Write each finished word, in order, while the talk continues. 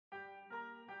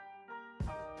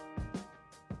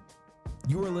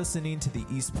You are listening to the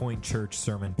East Point Church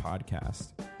Sermon Podcast.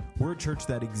 We're a church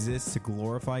that exists to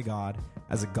glorify God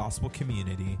as a gospel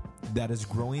community that is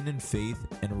growing in faith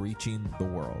and reaching the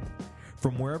world.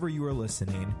 From wherever you are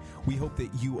listening, we hope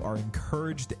that you are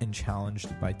encouraged and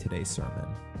challenged by today's sermon.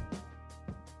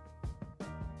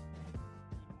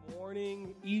 Good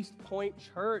morning, East Point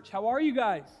Church. How are you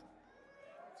guys?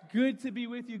 It's good to be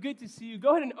with you. Good to see you.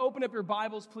 Go ahead and open up your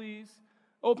Bibles, please.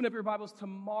 Open up your Bibles to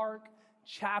Mark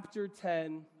chapter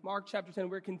 10. Mark chapter 10.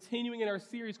 We're continuing in our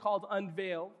series called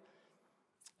Unveiled.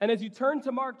 And as you turn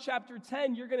to Mark chapter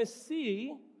 10, you're going to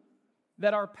see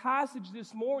that our passage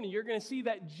this morning, you're going to see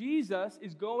that Jesus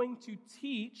is going to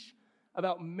teach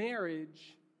about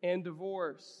marriage and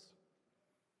divorce.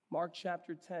 Mark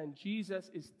chapter 10,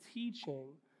 Jesus is teaching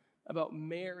about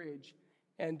marriage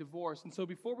and divorce. And so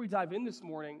before we dive in this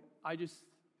morning, I just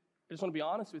want to be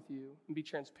honest with you and be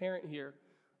transparent here.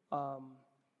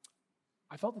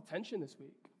 I felt the tension this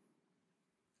week.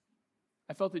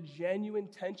 I felt a genuine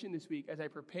tension this week as I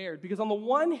prepared. Because on the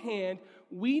one hand,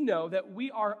 we know that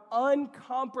we are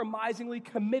uncompromisingly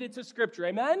committed to Scripture.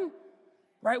 Amen?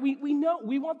 Right? We know.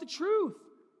 We want the truth.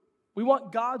 We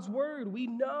want God's Word. We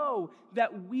know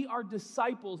that we are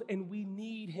disciples and we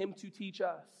need Him to teach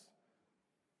us.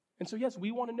 And so, yes,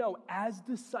 we want to know, as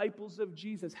disciples of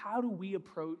Jesus, how do we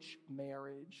approach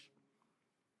marriage?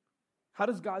 How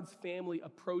does God's family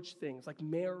approach things like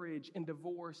marriage and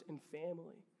divorce and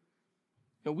family?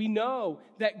 And we know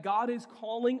that God is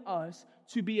calling us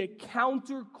to be a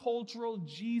countercultural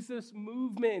Jesus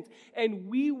movement, and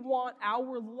we want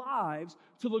our lives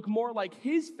to look more like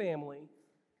His family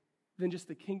than just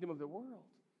the kingdom of the world.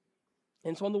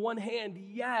 And so on the one hand,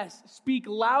 yes, speak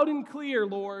loud and clear,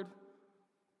 Lord.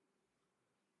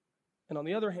 And on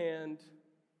the other hand,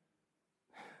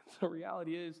 the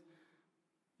reality is,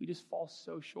 we just fall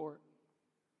so short.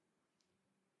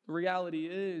 The reality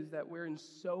is that we're in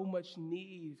so much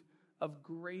need of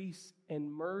grace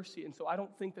and mercy. And so I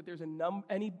don't think that there's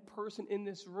any person in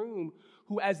this room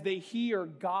who, as they hear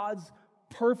God's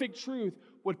perfect truth,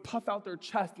 would puff out their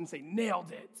chest and say,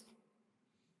 nailed it.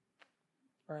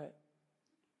 All right?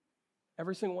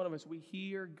 Every single one of us, we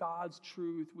hear God's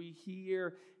truth. We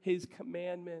hear His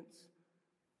commandments.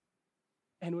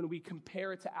 And when we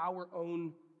compare it to our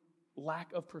own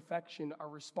lack of perfection, our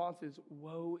response is,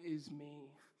 woe is me,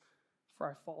 for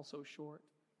I fall so short.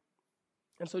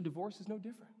 And so divorce is no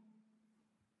different.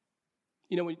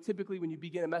 You know, typically when you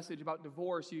begin a message about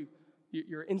divorce,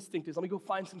 your instinct is, let me go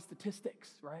find some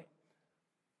statistics, right?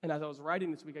 And as I was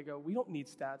writing this week, I go, we don't need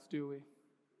stats, do we?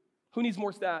 Who needs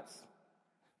more stats?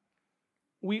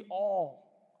 We all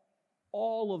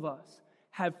of us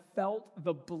have felt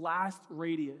the blast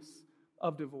radius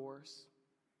of divorce.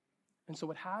 And so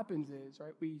what happens is,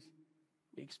 right, we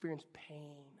experience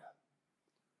pain.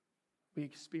 We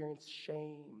experience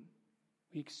shame.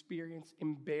 We experience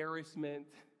embarrassment.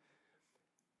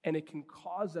 And it can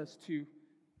cause us to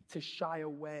shy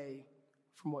away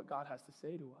from what God has to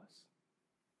say to us.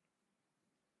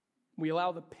 We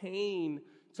allow the pain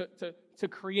to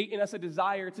create in us a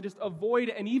desire to just avoid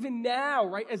it. And even now,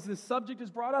 right, as the subject is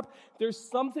brought up, there's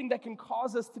something that can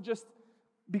cause us to just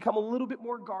become a little bit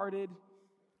more guarded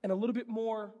and a little bit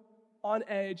more on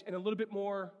edge and a little bit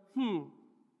more,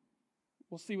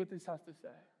 we'll see what this has to say.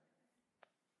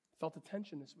 Felt the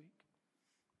tension this week.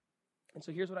 And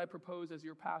so here's what I propose as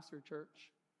your pastor, church.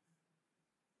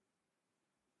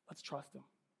 Let's trust Him.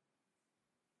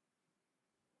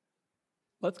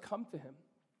 Let's come to Him.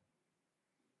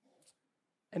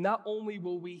 And not only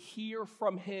will we hear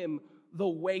from Him the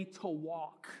way to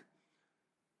walk,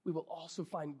 we will also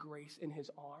find grace in His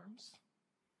arms.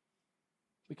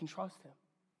 We can trust Him.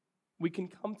 We can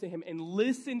come to Him and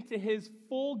listen to His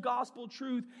full gospel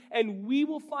truth, and we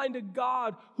will find a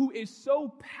God who is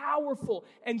so powerful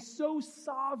and so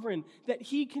sovereign that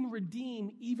He can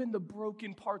redeem even the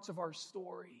broken parts of our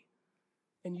story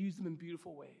and use them in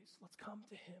beautiful ways. Let's come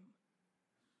to Him.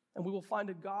 And we will find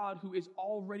a God who is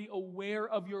already aware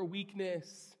of your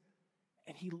weakness,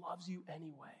 and He loves you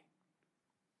anyway.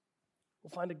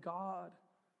 We'll find a God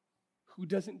who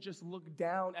doesn't just look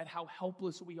down at how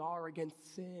helpless we are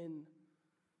against sin,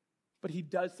 but He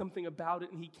does something about it,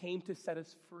 and He came to set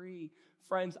us free.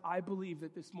 Friends, I believe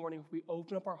that this morning, if we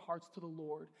open up our hearts to the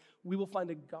Lord, we will find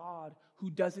a God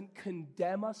who doesn't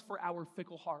condemn us for our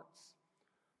fickle hearts,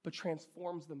 but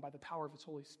transforms them by the power of His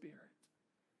Holy Spirit.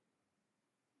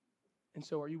 And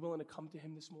so, are you willing to come to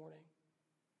Him this morning?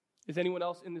 Is anyone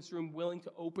else in this room willing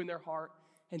to open their heart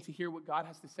and to hear what God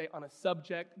has to say on a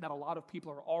subject that a lot of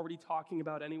people are already talking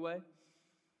about anyway?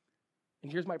 And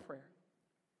here's my prayer,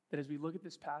 that as we look at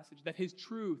this passage, that His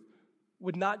truth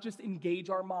would not just engage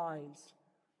our minds,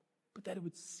 but that it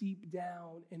would seep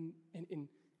down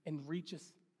and reach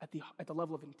us at the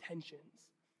level of intentions,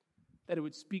 that it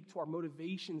would speak to our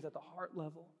motivations at the heart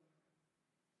level.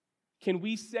 Can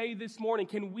we say this morning,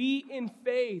 can we in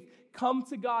faith come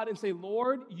to God and say,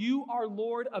 Lord, you are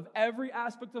Lord of every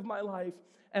aspect of my life,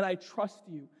 and I trust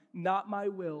you, not my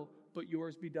will, but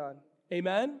yours be done.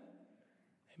 Amen?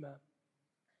 Amen.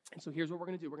 And so here's what we're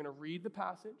going to do. We're going to read the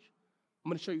passage. I'm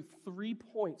going to show you 3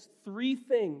 points, 3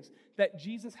 things that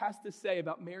Jesus has to say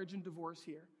about marriage and divorce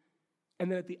here. And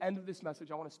then at the end of this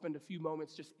message, I want to spend a few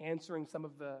moments just answering some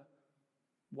of the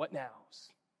what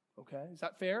nows. Okay? Is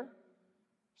that fair?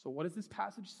 So what is this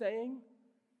passage saying?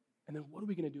 And then what are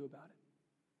we going to do about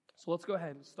it? So let's go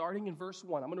ahead. Starting in verse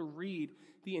 1, I'm going to read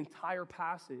the entire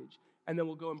passage, and then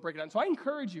we'll go and break it down. So I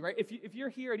encourage you, right? If you're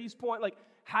here at East Point, like,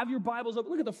 have your Bibles open.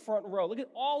 Look at the front row. Look at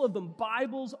all of them.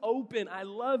 Bibles open. I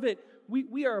love it.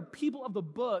 We are people of the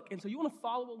book, and so you want to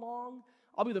follow along?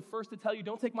 I'll be the first to tell you,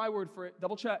 don't take my word for it.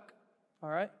 Double check, all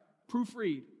right?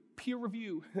 Proofread, peer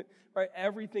review, right?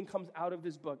 Everything comes out of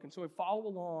this book. And so follow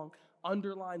along,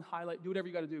 underline, highlight, do whatever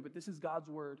you got to do. But this is God's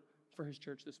word for his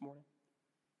church this morning.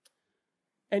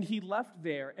 And he left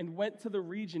there and went to the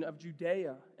region of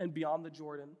Judea and beyond the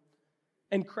Jordan.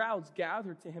 And crowds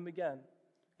gathered to him again.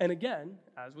 And again,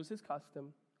 as was his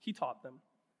custom, he taught them.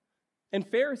 And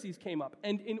Pharisees came up,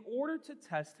 and in order to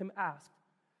test him, asked,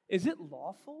 "Is it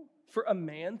lawful for a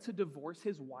man to divorce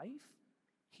his wife?"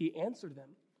 He answered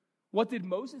them, "What did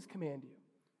Moses command you?"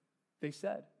 They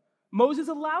said, "Moses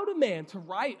allowed a man to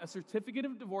write a certificate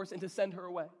of divorce and to send her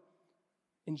away."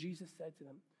 And Jesus said to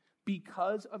them,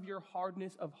 "Because of your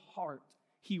hardness of heart,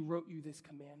 he wrote you this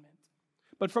commandment.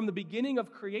 But from the beginning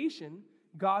of creation,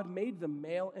 God made them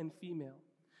male and female.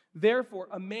 Therefore,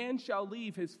 a man shall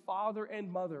leave his father and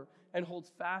mother and hold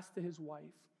fast to his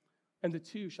wife, and the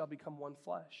two shall become one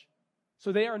flesh.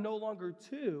 So they are no longer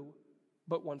two,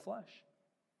 but one flesh.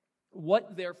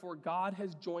 What therefore God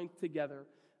has joined together,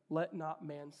 let not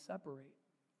man separate."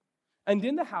 And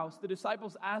in the house, the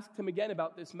disciples asked him again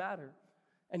about this matter.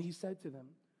 And he said to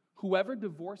them, "Whoever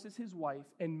divorces his wife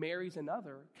and marries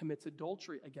another commits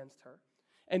adultery against her.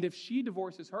 And if she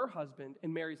divorces her husband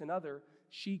and marries another,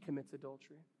 she commits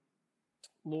adultery."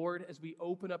 Lord, as we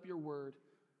open up your word,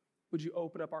 would you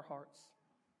open up our hearts?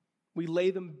 We lay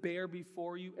them bare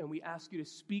before you, and we ask you to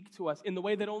speak to us in the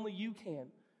way that only you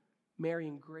can,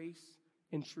 marrying grace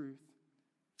and truth.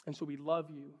 And so we love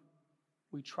you,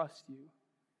 we trust you,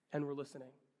 and we're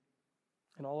listening.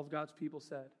 And all of God's people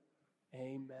said,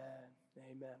 amen,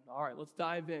 amen. All right, let's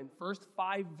dive in. First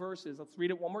 5 verses. Let's read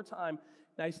it one more time,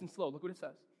 nice and slow. Look what it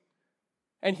says.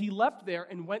 And he left there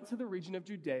and went to the region of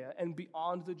Judea and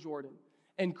beyond the Jordan,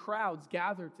 and crowds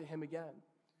gathered to him again.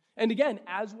 And again,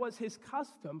 as was his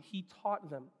custom, he taught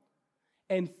them.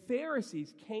 And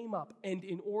Pharisees came up and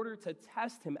in order to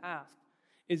test him asked,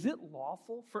 "Is it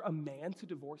lawful for a man to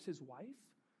divorce his wife?"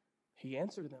 He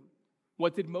answered them,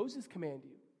 "What did Moses command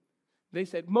you?" They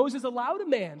said, "Moses allowed a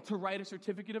man to write a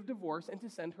certificate of divorce and to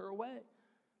send her away."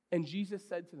 And Jesus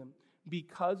said to them,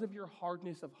 "Because of your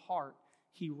hardness of heart,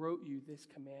 he wrote you this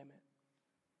commandment."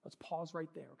 Let's pause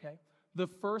right there, okay? The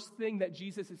first thing that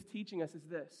Jesus is teaching us is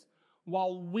this.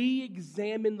 While we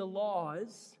examine the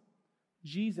laws,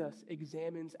 Jesus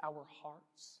examines our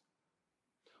hearts.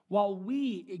 While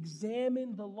we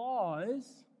examine the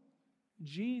laws,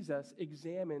 Jesus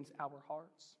examines our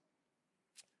hearts.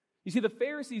 You see, the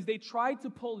Pharisees, they tried to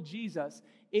pull Jesus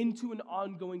into an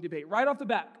ongoing debate. Right off the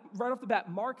bat,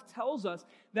 Mark tells us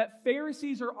that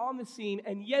Pharisees are on the scene,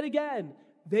 and yet again,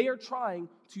 they are trying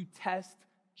to test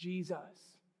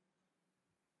Jesus.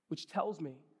 Which tells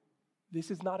me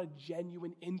this is not a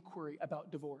genuine inquiry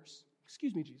about divorce.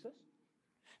 Excuse me, Jesus.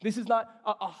 This is not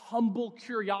a humble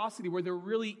curiosity where they're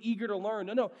really eager to learn.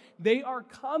 No. They are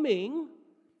coming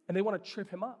and they want to trip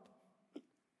him up.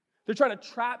 They're trying to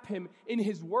trap him in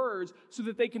his words so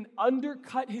that they can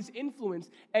undercut his influence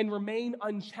and remain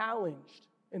unchallenged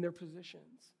in their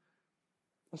positions.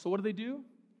 And so what do?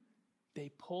 They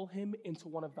pull him into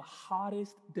one of the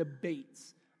hottest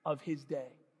debates of his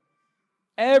day.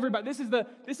 Everybody, this is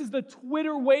the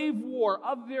Twitter wave war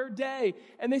of their day.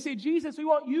 And they say, "Jesus, we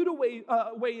want you to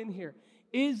weigh in here.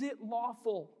 Is it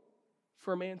lawful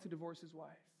for a man to divorce his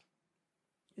wife?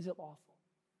 Is it lawful?"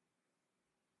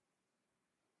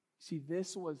 See,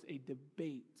 this was a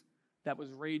debate that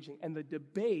was raging. And the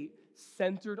debate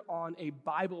centered on a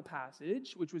Bible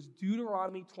passage, which was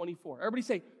Deuteronomy 24. Everybody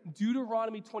say,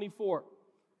 Deuteronomy 24.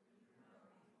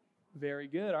 Very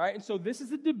good, all right? And so this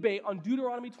is a debate on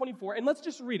Deuteronomy 24, and let's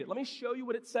just read it. Let me show you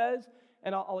what it says,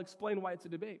 and I'll explain why it's a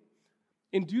debate.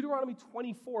 In Deuteronomy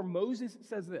 24, Moses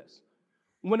says this,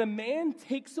 When a man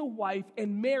takes a wife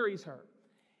and marries her,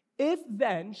 if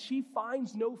then she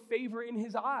finds no favor in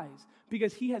his eyes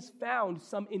because he has found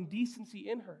some indecency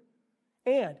in her,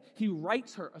 and he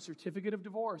writes her a certificate of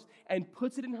divorce and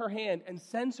puts it in her hand and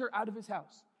sends her out of his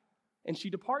house, and she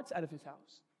departs out of his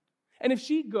house. And if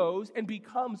she goes and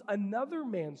becomes another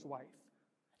man's wife,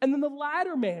 and then the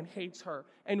latter man hates her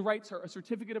and writes her a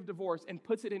certificate of divorce and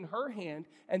puts it in her hand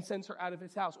and sends her out of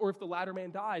his house, or if the latter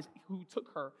man dies who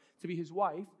took her to be his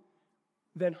wife,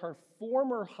 then her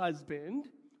former husband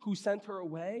who sent her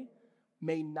away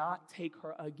may not take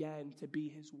her again to be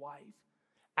his wife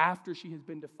after she has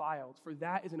been defiled, for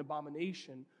that is an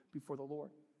abomination before the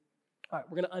Lord. All right,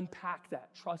 we're going to unpack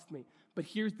that, trust me. But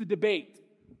here's the debate.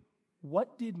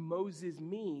 What did Moses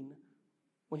mean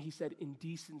when he said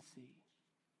indecency?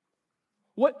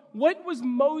 What was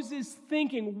Moses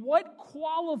thinking? What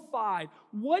qualified?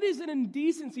 What is an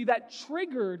indecency that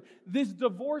triggered this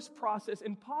divorce process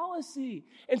and policy?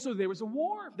 And so there was a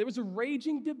war. There was a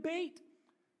raging debate.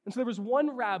 And so there was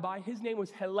one rabbi. His name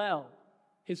was Hillel.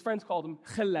 His friends called him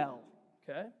Hillel.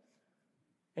 Okay?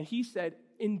 And he said,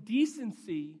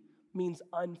 indecency means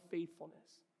unfaithfulness.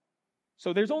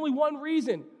 So there's only one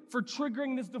reason for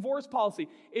triggering this divorce policy.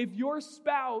 If your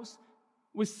spouse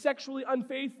was sexually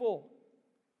unfaithful,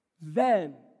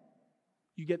 then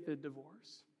you get the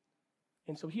divorce.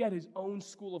 And so he had his own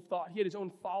school of thought. He had his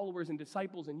own followers and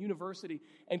disciples in university.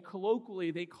 And colloquially,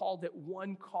 they called it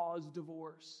one-cause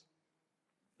divorce.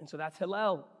 And so that's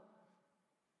Hillel.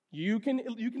 You can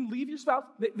leave your spouse.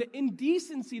 The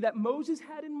indecency that Moses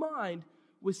had in mind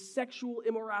was sexual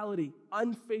immorality,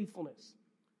 unfaithfulness.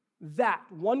 That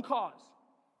one cause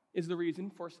is the reason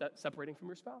for separating from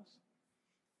your spouse.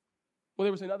 Well,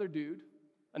 there was another dude,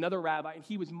 another rabbi, and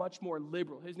he was much more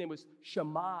liberal. His name was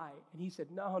Shammai, and he said,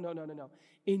 no.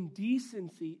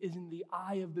 Indecency is in the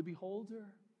eye of the beholder.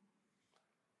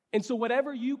 And so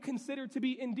whatever you consider to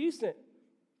be indecent,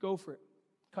 go for it.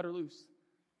 Cut her loose.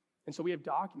 And so we have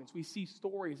documents. We see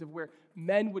stories of where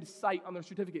men would cite on their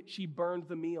certificate, she burned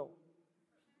the meal.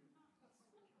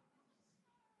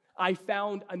 I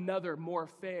found another more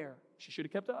fair. She should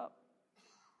have kept up.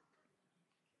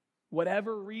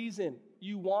 Whatever reason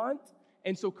you want.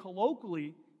 And so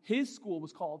colloquially, his school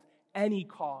was called any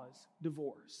cause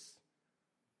divorce.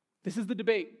 This is the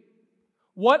debate.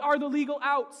 What are the legal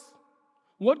outs?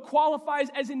 What qualifies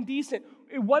as indecent?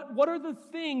 What are the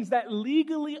things that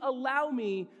legally allow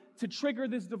me to trigger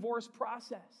this divorce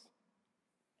process?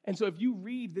 And so if you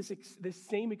read this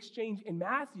same exchange in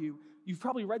Matthew, you've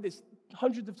probably read this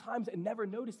hundreds of times and never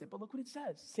noticed it. But look what it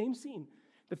says. Same scene.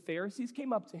 The Pharisees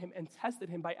came up to him and tested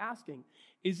him by asking,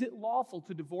 is it lawful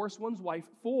to divorce one's wife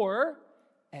for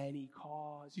any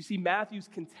cause? You see, Matthew's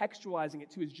contextualizing it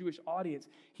to his Jewish audience.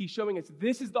 He's showing us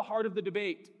this is the heart of the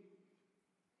debate.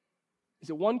 Is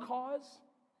it one cause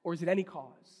or is it any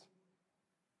cause?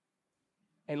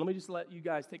 And let me just let you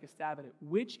guys take a stab at it.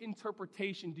 Which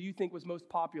interpretation do you think was most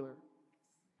popular?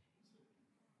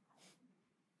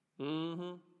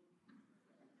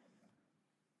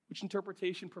 Which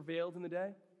interpretation prevailed in the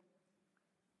day?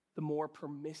 The more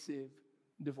permissive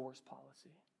divorce policy.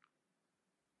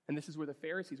 And this is where the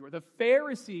Pharisees were. The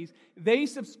Pharisees, they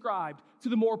subscribed to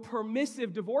the more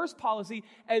permissive divorce policy,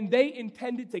 and they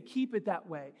intended to keep it that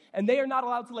way. And they are not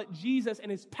allowed to let Jesus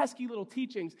and his pesky little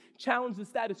teachings challenge the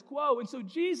status quo. And so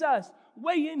Jesus,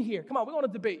 weigh in here. Come on, we want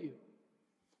to debate you.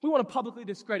 We want to publicly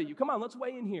discredit you. Come on, let's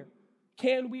weigh in here.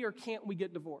 Can we or can't we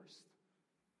get divorced?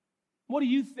 What do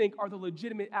you think are the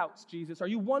legitimate outs, Jesus? Are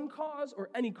you one cause or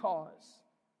any cause?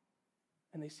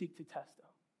 And they seek to test him.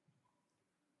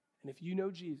 And if you know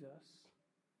Jesus,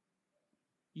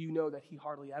 you know that he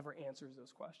hardly ever answers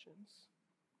those questions.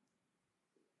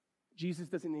 Jesus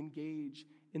doesn't engage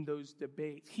in those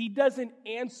debates. He doesn't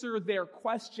answer their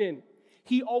question.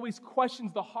 He always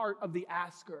questions the heart of the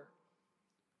asker.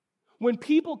 When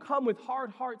people come with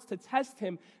hard hearts to test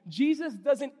him, Jesus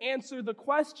doesn't answer the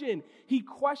question. He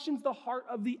questions the heart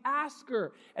of the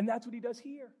asker. And that's what he does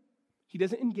here. He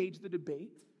doesn't engage the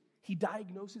debate. He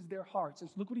diagnoses their hearts. And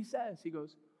so look what he says. He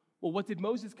goes, well, what did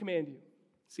Moses command you?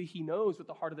 See, he knows what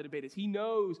the heart of the debate is. He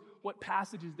knows what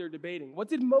passages they're debating. What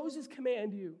did Moses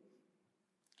command you?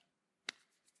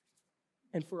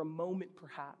 And for a moment,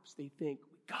 perhaps, they think,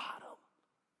 we got him.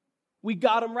 We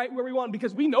got him right where we want him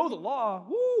because we know the law.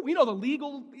 Woo, we know the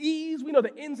legalese. We know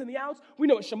the ins and the outs. We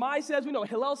know what Shammai says. We know what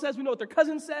Hillel says. We know what their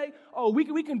cousins say. Oh,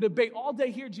 we can debate all day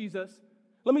here, Jesus.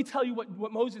 Let me tell you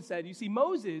what Moses said. You see,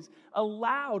 Moses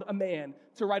allowed a man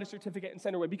to write a certificate and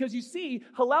send her away. Because you see,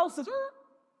 Hillel says,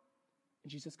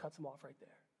 and Jesus cuts him off right there.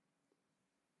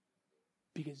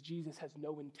 Because Jesus has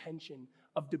no intention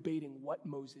of debating what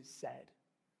Moses said.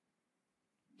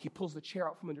 he pulls the chair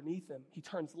out from underneath him. He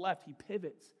turns left, he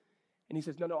pivots, and he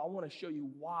says, no, I want to show you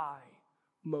why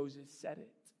Moses said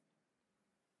it.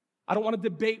 I don't want to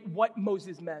debate what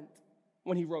Moses meant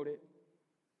when he wrote it.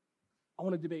 I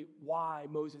want to debate why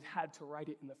Moses had to write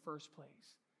it in the first place.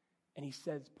 And he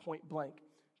says point blank,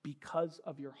 because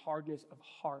of your hardness of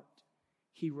heart,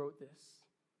 he wrote this.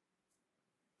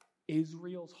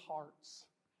 Israel's hearts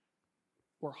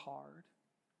were hard.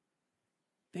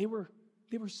 They were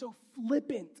so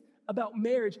flippant about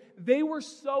marriage. They were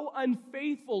so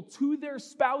unfaithful to their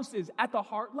spouses at the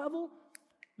heart level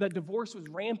that divorce was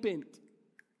rampant.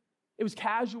 It was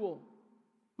casual.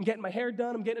 I'm getting my hair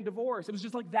done, I'm getting a divorce. It was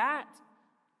just like that.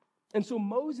 And so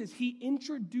Moses, he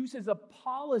introduces a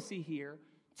policy here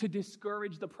to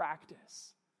discourage the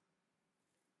practice.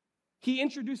 He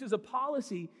introduces a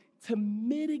policy to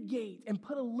mitigate and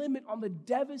put a limit on the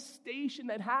devastation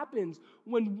that happens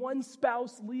when one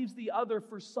spouse leaves the other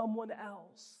for someone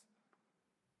else.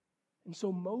 And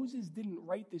so Moses didn't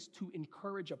write this to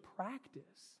encourage a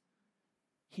practice.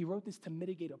 He wrote this to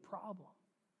mitigate a problem.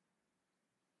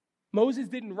 Moses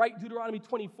didn't write Deuteronomy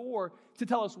 24 to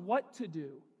tell us what to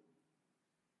do.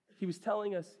 He was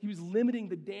telling us, he was limiting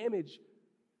the damage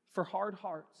for hard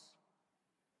hearts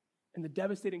and the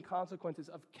devastating consequences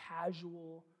of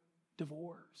casual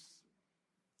divorce.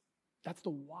 That's the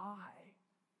why.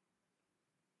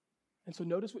 And so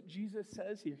notice what Jesus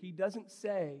says here. He doesn't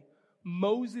say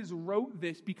Moses wrote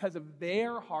this because of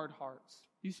their hard hearts.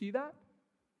 You see that?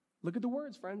 Look at the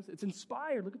words, friends. It's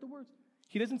inspired. Look at the words.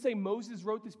 He doesn't say Moses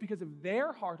wrote this because of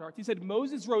their hard hearts. He said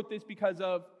Moses wrote this because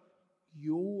of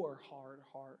your hard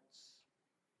hearts.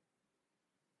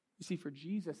 You see, for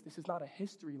Jesus, this is not a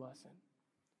history lesson.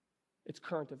 It's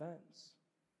current events.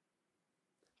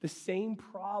 The same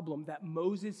problem that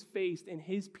Moses faced in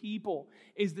his people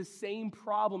is the same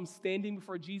problem standing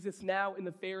before Jesus now in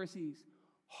the Pharisees.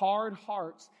 Hard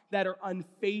hearts that are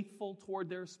unfaithful toward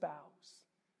their spouse.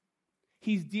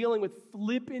 He's dealing with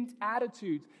flippant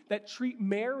attitudes that treat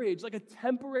marriage like a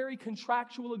temporary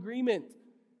contractual agreement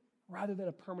rather than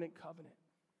a permanent covenant.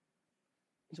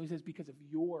 And so he says, because of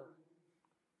your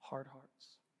hard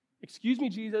hearts. Excuse me,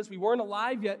 Jesus, we weren't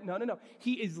alive yet. No.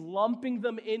 He is lumping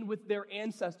them in with their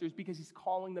ancestors because he's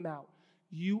calling them out.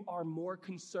 You are more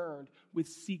concerned with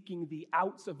seeking the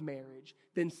outs of marriage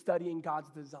than studying God's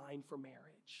design for marriage.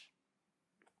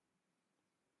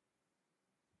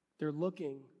 They're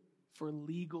looking for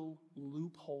legal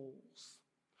loopholes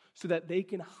so that they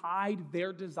can hide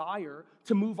their desire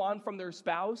to move on from their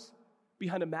spouse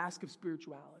behind a mask of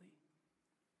spirituality.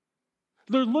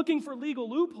 They're looking for legal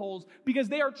loopholes because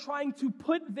they are trying to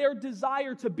put their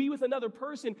desire to be with another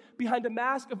person behind a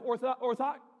mask of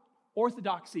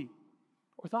orthodoxy.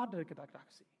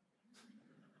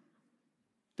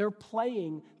 They're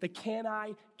playing the can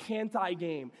I, can't I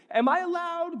game. Am I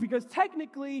allowed? Because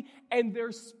technically, and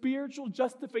their spiritual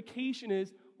justification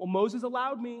is, well, Moses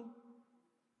allowed me.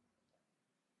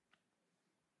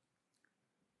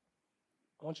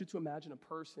 I want you to imagine a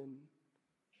person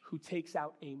who takes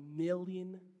out $1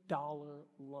 million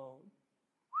loan.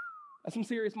 That's some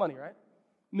serious money, right?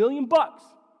 $1 million.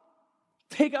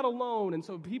 Take out a loan, and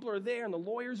so people are there, and the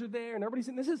lawyers are there, and everybody's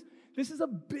saying, this is a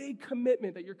big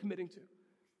commitment that you're committing to.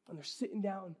 And they're sitting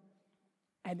down,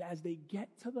 and as they get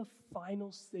to the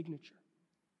final signature,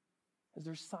 as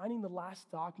they're signing the last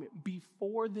document,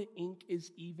 before the ink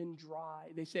is even dry,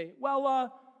 they say,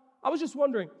 well, I was just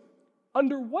wondering,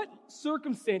 under what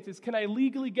circumstances can I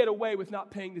legally get away with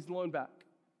not paying this loan back?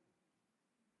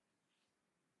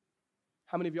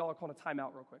 How many of y'all are calling a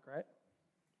timeout real quick, right?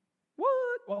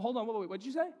 What? Well, hold on, wait, what did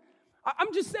you say?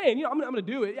 I'm just saying, I'm going to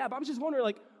do it, yeah, but I was just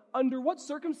wondering, under what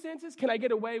circumstances can I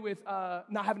get away with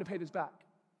not having to pay this back?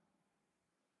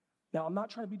 Now, I'm not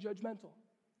trying to be judgmental,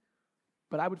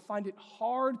 but I would find it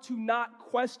hard to not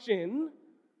question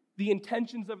the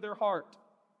intentions of their heart.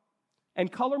 And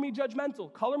color me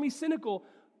judgmental, color me cynical,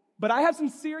 but I have some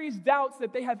serious doubts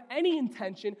that they have any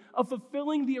intention of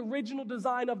fulfilling the original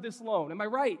design of this loan. Am I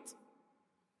right?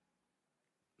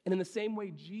 And in the same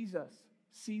way, Jesus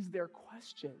sees their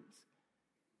questions.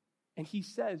 And he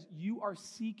says, you are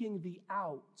seeking the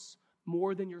outs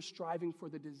more than you're striving for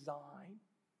the design.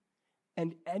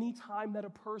 And any time that a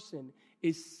person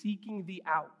is seeking the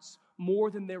outs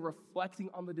more than they're reflecting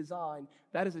on the design,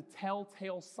 that is a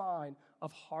telltale sign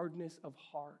of hardness of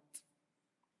heart.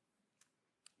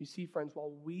 You see, friends,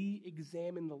 while we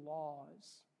examine the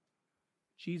laws,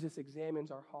 Jesus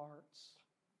examines our hearts.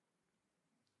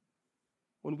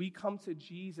 When we come to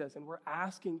Jesus and we're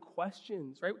asking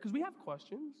questions, right? Because we have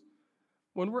questions.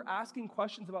 When we're asking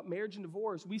questions about marriage and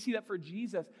divorce, we see that for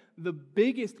Jesus, the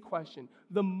biggest question,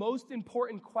 the most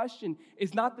important question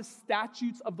is not the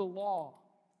statutes of the law,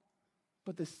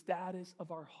 but the status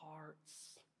of our hearts.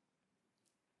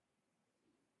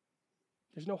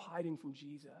 There's no hiding from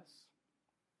Jesus.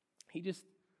 He just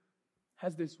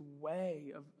has this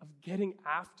way of getting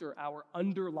after our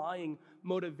underlying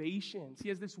motivations. He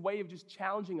has this way of just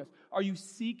challenging us. Are you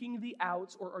seeking the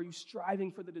outs or are you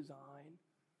striving for the design?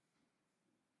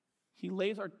 He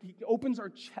opens our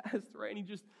chest, right? And he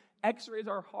just x-rays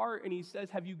our heart and he says,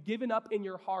 have you given up in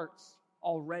your hearts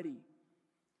already?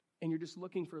 And you're just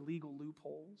looking for legal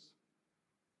loopholes?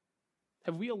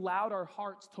 Have we allowed our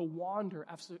hearts to wander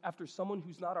after someone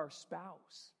who's not our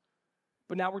spouse?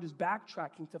 But now we're just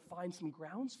backtracking to find some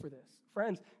grounds for this.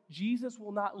 Friends, Jesus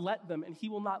will not let them, and he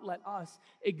will not let us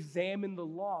examine the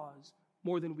laws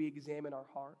more than we examine our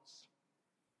hearts.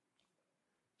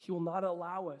 He will not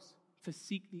allow us to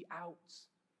seek the outs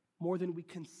more than we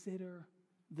consider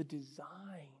the design.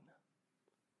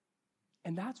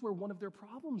 And that's where one of their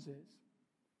problems is.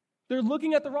 They're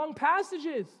looking at the wrong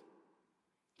passages.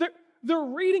 They're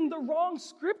reading the wrong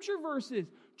scripture verses.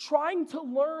 Trying to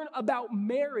learn about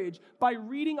marriage by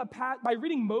reading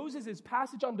Moses'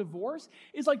 passage on divorce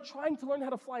is like trying to learn how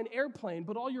to fly an airplane,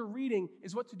 but all you're reading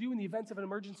is what to do in the event of an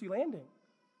emergency landing.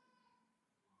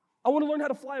 I want to learn how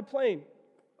to fly a plane.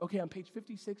 Okay, on page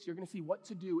 56, you're going to see what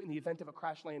to do in the event of a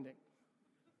crash landing.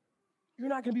 You're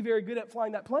not going to be very good at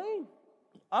flying that plane.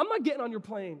 I'm not getting on your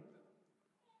plane.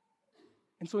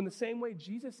 And so in the same way,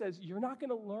 Jesus says, you're not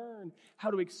going to learn how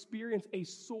to experience a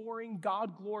soaring,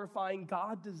 God-glorifying,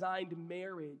 God-designed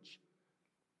marriage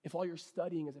if all you're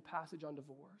studying is a passage on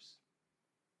divorce.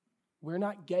 We're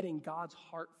not getting God's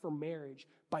heart for marriage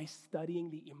by studying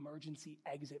the emergency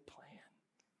exit plan.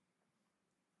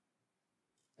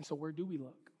 And so where do we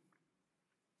look?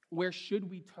 Where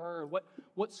should we turn?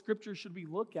 What scripture should we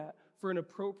look at for an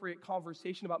appropriate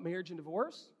conversation about marriage and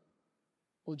divorce?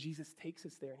 Well, Jesus takes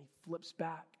us there and he flips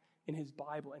back in his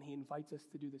Bible and he invites us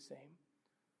to do the same.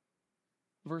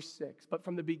 Verse 6, but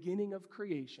from the beginning of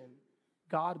creation,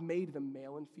 God made them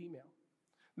male and female.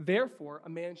 Therefore, a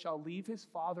man shall leave his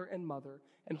father and mother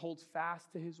and hold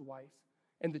fast to his wife,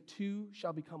 and the two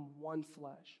shall become one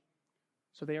flesh.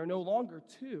 So they are no longer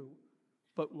two,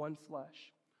 but one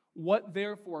flesh. What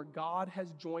therefore God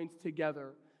has joined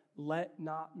together, let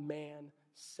not man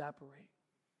separate.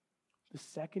 The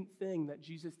second thing that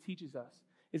Jesus teaches us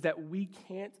is that we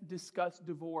can't discuss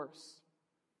divorce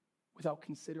without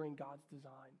considering God's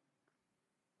design.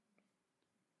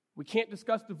 We can't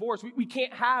discuss divorce. We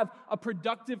can't have a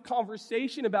productive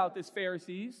conversation about this,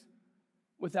 Pharisees,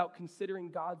 without considering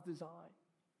God's design.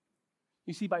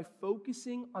 You see, by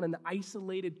focusing on an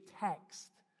isolated text,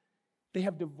 they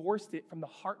have divorced it from the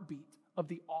heartbeat of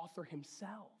the author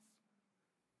himself.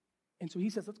 And so he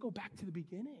says, let's go back to the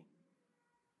beginning.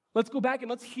 Let's go back and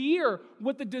let's hear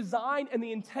what the design and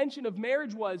the intention of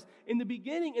marriage was in the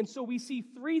beginning. And so we see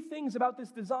three things about this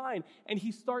design. And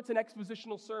he starts an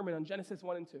expositional sermon on Genesis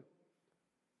 1 and 2.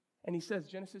 And he says,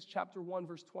 Genesis chapter 1,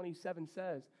 verse 27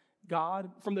 says,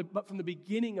 from the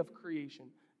beginning of creation,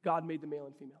 God made the male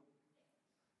and female.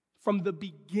 From the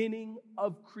beginning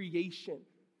of creation.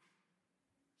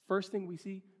 First thing we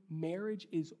see, marriage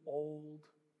is old.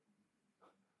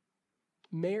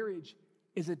 Marriage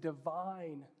is a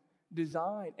divine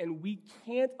design, and we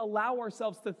can't allow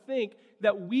ourselves to think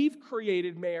that we've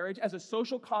created marriage as a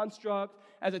social construct,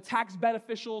 as a tax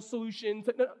beneficial solution.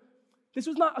 No, this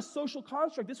was not a social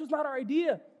construct. This was not our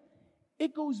idea.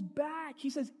 It goes back. He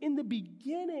says, in the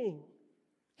beginning,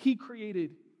 he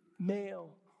created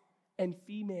male and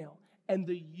female, and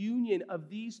the union of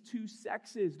these two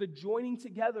sexes, the joining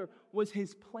together, was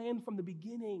his plan from the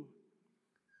beginning.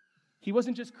 He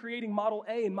wasn't just creating model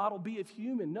A and model B of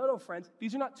human. No, friends.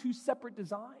 These are not two separate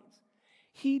designs.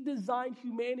 He designed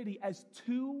humanity as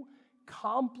two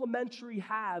complementary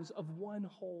halves of one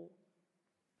whole.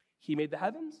 He made the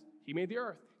heavens. He made the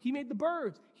earth. He made the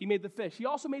birds. He made the fish. He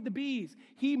also made the bees.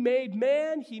 He made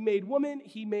man. He made woman.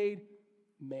 He made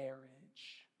marriage.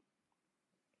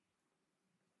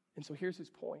 And so here's his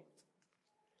point.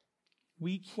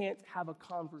 We can't have a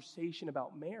conversation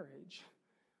about marriage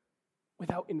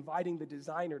without inviting the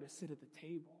designer to sit at the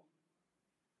table.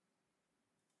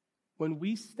 When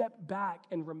we step back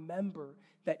and remember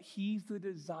that he's the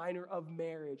designer of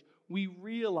marriage, we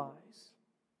realize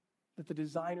that the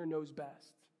designer knows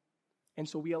best. And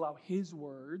so we allow his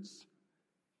words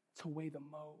to weigh the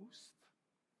most.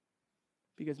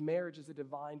 Because marriage is a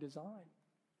divine design.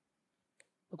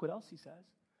 Look what else he says.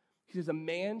 He says, a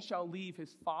man shall leave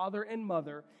his father and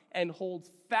mother and hold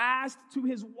fast to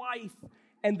his wife,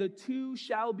 and the two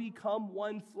shall become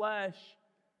one flesh.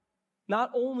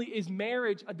 Not only is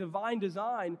marriage a divine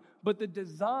design, but the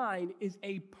design is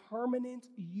a permanent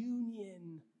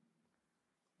union.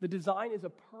 The design is a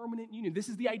permanent union. This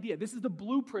is the idea. This is the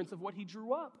blueprints of what he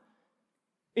drew up.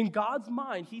 In God's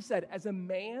mind, he said, as a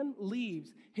man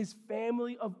leaves his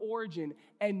family of origin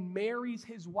and marries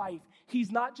his wife,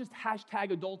 he's not just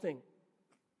hashtag adulting.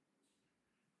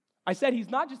 I said he's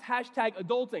not just hashtag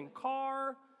adulting.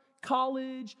 Car,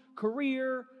 college,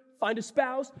 career, find a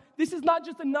spouse. This is not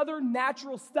just another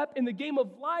natural step in the game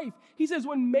of life. He says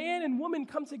when man and woman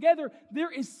come together,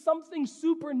 there is something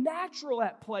supernatural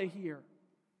at play here.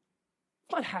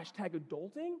 It's not hashtag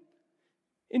adulting.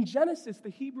 In Genesis, the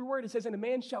Hebrew word, it says, and a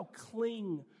man shall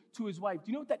cling to his wife.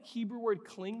 Do you know what that Hebrew word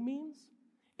cling means?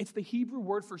 It's the Hebrew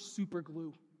word for super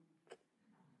glue.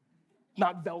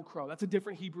 Not Velcro. That's a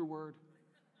different Hebrew word.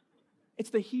 It's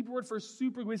the Hebrew word for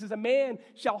super glue. It says, a man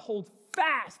shall hold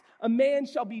fast. A man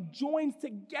shall be joined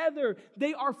together.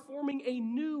 They are forming a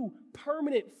new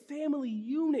permanent family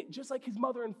unit, just like his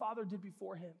mother and father did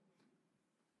before him.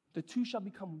 The two shall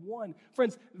become one.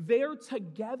 Friends, their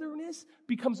togetherness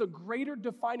becomes a greater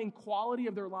defining quality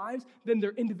of their lives than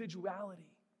their individuality.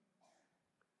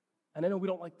 And I know we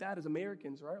don't like that as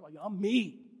Americans, right? Like, I'm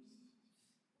me.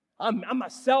 I'm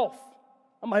myself.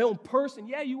 I'm my own person.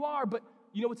 Yeah, you are, but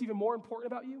you know what's even more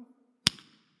important about you?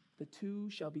 The two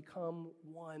shall become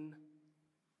one.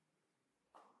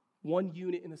 One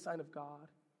unit in the sign of God.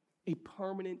 A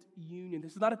permanent union.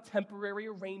 This is not a temporary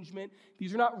arrangement.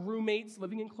 These are not roommates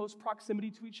living in close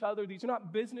proximity to each other. These are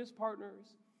not business partners.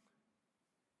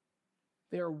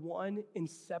 They are one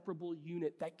inseparable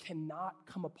unit that cannot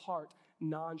come apart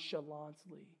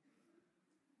nonchalantly.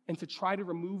 And to try to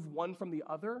remove one from the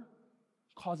other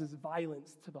causes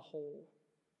violence to the whole.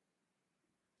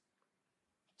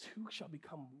 Two shall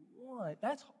become one.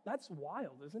 That's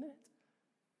wild, isn't it?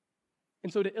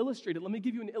 And so to illustrate it, let me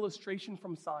give you an illustration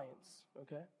from science,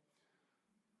 okay?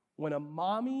 When a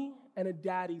mommy and a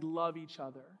daddy love each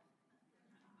other,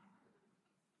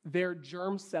 their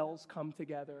germ cells come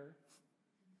together.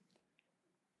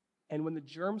 And when the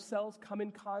germ cells come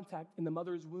in contact in the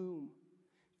mother's womb,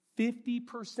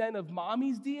 50% of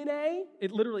mommy's DNA,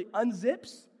 it literally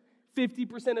unzips.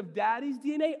 50% of daddy's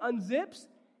DNA unzips,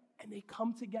 and they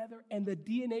come together, and the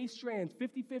DNA strands,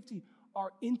 50-50,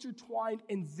 are intertwined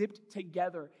and zipped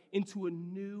together into a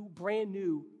new, brand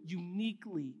new,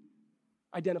 uniquely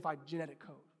identified genetic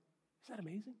code. Isn't that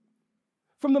amazing?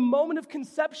 From the moment of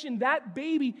conception, that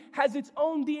baby has its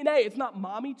own DNA. It's not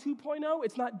mommy 2.0.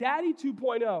 It's not daddy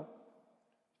 2.0.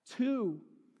 Two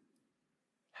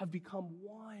have become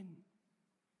one.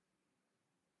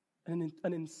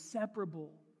 An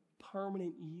inseparable,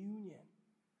 permanent union.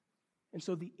 And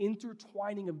so the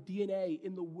intertwining of DNA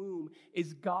in the womb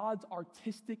is God's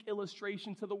artistic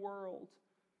illustration to the world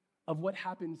of what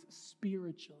happens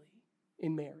spiritually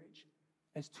in marriage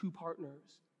as two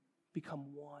partners become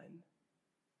one.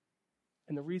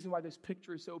 And the reason why this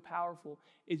picture is so powerful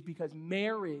is because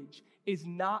marriage is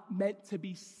not meant to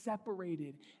be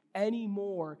separated any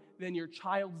more than your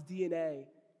child's DNA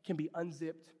can be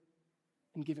unzipped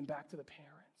and given back to the parents.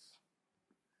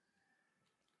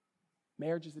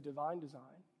 Marriage is a divine design.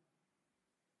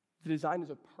 The design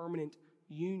is a permanent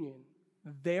union.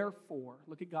 Therefore,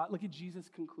 look at God, look at Jesus'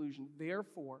 conclusion.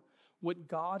 Therefore, what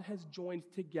God has joined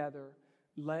together,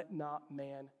 let not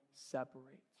man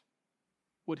separate.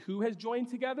 What who has joined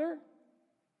together?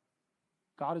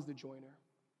 God is the joiner.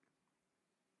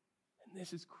 And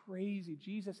this is crazy.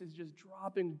 Jesus is just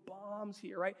dropping bombs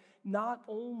here, right? Not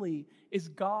only is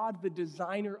God the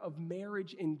designer of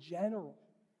marriage in general,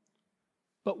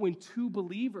 but when two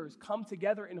believers come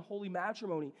together in holy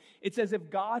matrimony, it's as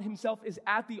if God himself is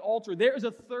at the altar. There is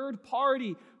a third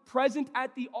party present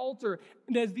at the altar.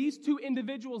 And as these two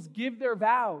individuals give their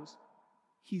vows,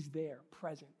 he's there,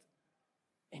 present.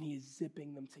 And he is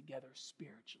zipping them together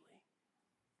spiritually.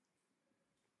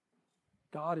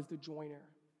 God is the joiner.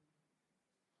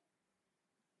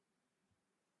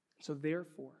 So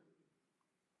therefore,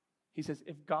 he says,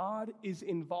 if God is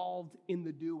involved in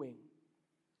the doing,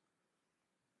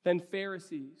 then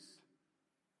Pharisees,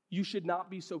 you should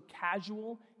not be so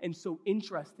casual and so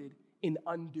interested in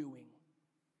undoing.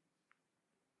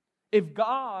 If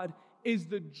God is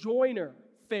the joiner,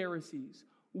 Pharisees,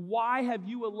 why have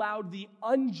you allowed the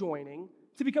unjoining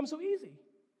to become so easy,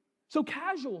 so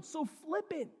casual, so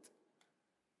flippant?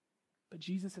 But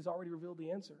Jesus has already revealed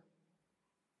the answer.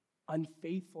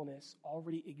 Unfaithfulness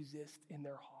already exists in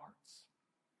their hearts.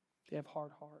 They have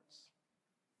hard hearts.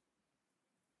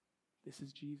 This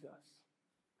is Jesus.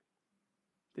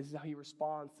 This is how he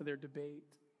responds to their debate.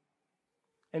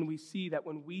 And we see that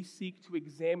when we seek to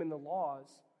examine the laws,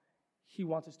 he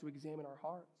wants us to examine our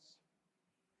hearts.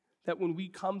 That when we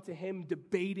come to him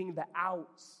debating the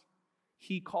outs,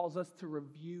 he calls us to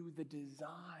review the design.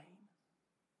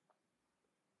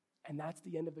 And that's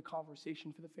the end of the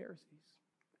conversation for the Pharisees.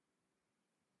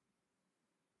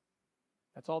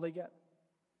 That's all they get.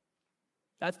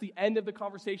 That's the end of the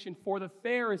conversation for the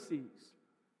Pharisees,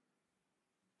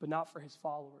 but not for his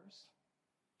followers,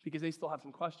 because they still have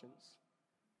some questions,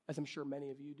 as I'm sure many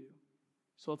of you do.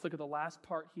 So let's look at the last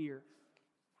part here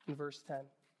in verse 10.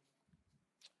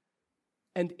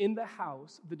 And in the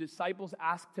house, the disciples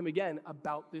asked him again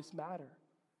about this matter.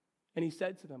 And he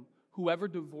said to them, whoever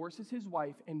divorces his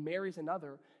wife and marries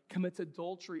another commits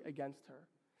adultery against her.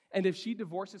 And if she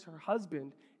divorces her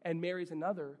husband and marries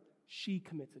another, she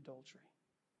commits adultery.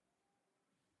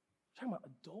 We're talking about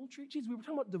adultery? Jeez, we were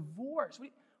talking about divorce.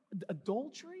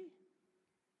 Adultery?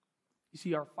 You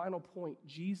see, our final point,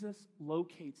 Jesus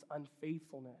locates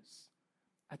unfaithfulness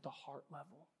at the heart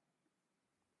level.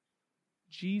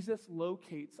 Jesus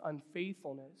locates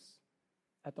unfaithfulness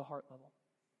at the heart level.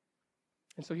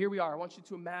 And so here we are. I want you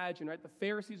to imagine, right? The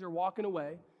Pharisees are walking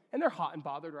away, and they're hot and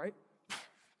bothered, right?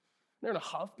 They're in a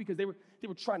huff because they were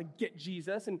trying to get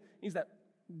Jesus, and he's that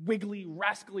wiggly,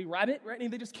 rascally rabbit, right?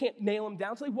 And they just can't nail him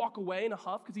down, so they walk away in a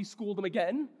huff because he schooled them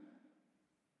again.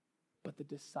 But the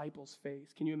disciples'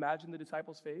 face, can you imagine the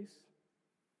disciples' face?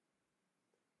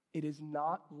 It is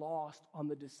not lost on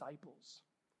the disciples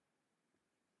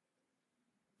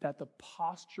that the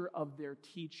posture of their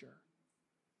teacher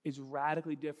is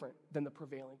radically different than the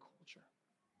prevailing culture.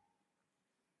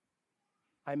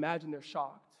 I imagine they're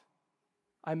shocked.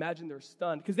 I imagine they're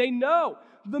stunned because they know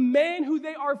the man who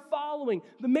they are following,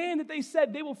 the man that they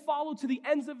said they will follow to the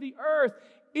ends of the earth.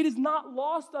 It is not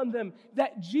lost on them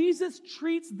that Jesus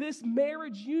treats this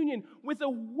marriage union with a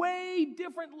way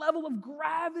different level of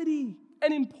gravity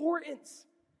and importance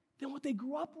than what they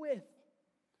grew up with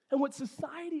and what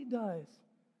society does.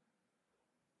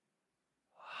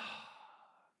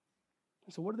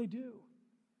 And so what do?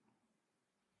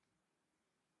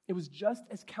 It was just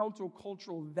as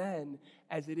countercultural then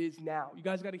as it is now. You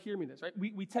guys got to hear me this, right?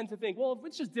 We tend to think, well,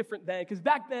 it's just different then, because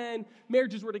back then,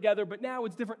 marriages were together, but now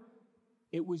it's different.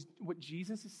 It was, what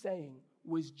Jesus is saying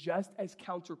was just as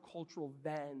countercultural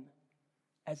then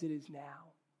as it is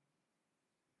now.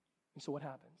 And so what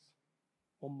happens?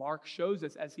 Well, Mark shows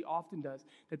us, as he often does,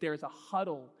 that there is a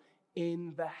huddle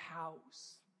in the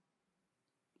house.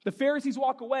 The Pharisees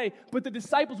walk away, but the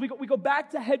disciples, we go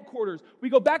back to headquarters. We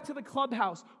go back to the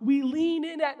clubhouse. We lean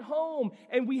in at home,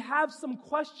 and we have some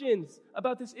questions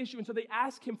about this issue. And so they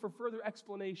ask him for further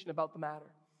explanation about the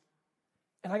matter.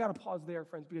 And I got to pause there,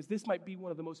 friends, because this might be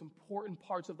one of the most important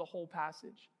parts of the whole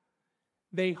passage.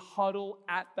 They huddle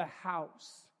at the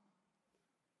house.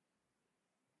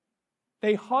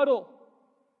 They huddle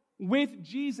with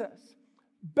Jesus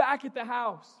back at the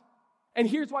house. And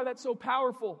here's why that's so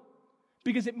powerful.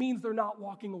 Because it means they're not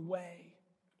walking away.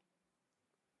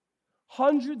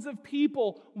 Hundreds of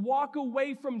people walk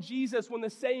away from Jesus when the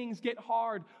sayings get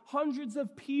hard. Hundreds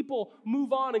of people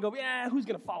move on and go, yeah, who's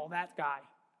going to follow that guy?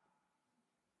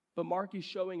 But Mark is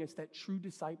showing us that true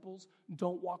disciples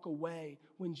don't walk away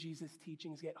when Jesus'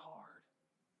 teachings get hard.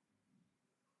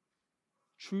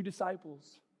 True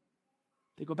disciples,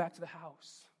 they go back to the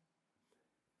house.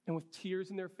 And with tears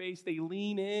in their face, they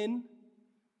lean in.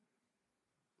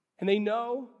 And they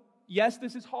know, yes,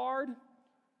 this is hard,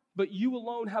 but you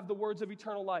alone have the words of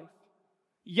eternal life.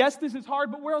 Yes, this is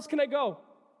hard, but where else can I go?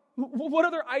 What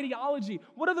other ideology,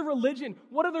 what other religion,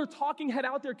 what other talking head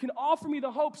out there can offer me the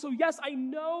hope? So yes, I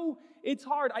know it's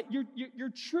hard.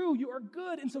 You're true, you are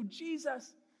good. And so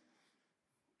Jesus,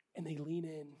 and they lean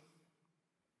in,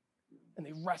 and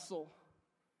they wrestle,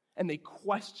 and they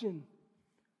question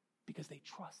because they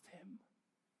trust him.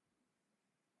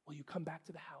 Will you come back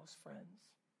to the house, friends?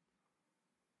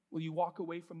 Will you walk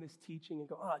away from this teaching and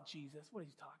go, Jesus, what is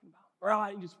he talking about? Or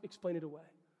I can just explain it away.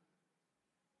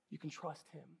 You can trust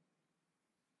him.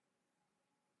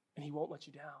 And he won't let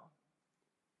you down.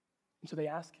 And so they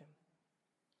ask him,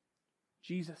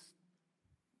 Jesus,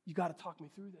 you got to talk me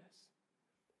through this.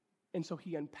 And so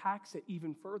he unpacks it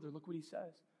even further. Look what he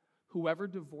says. Whoever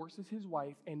divorces his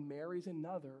wife and marries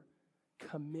another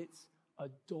commits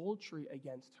adultery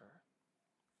against her.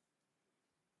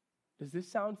 Does this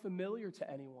sound familiar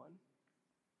to anyone?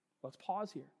 Let's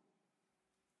pause here.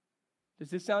 Does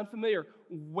this sound familiar?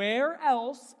 Where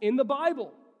else in the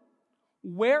Bible,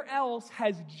 where else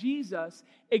has Jesus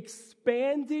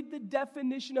expanded the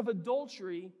definition of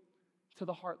adultery to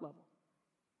the heart level?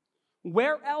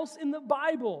 Where else in the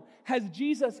Bible has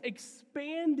Jesus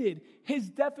expanded his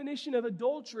definition of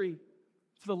adultery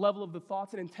to the level of the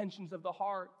thoughts and intentions of the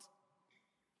heart.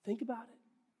 Think about it.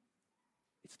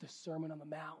 It's the Sermon on the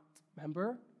Mount.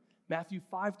 Remember? Matthew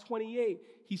 5:28,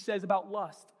 he says about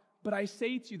lust, "But I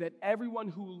say to you that everyone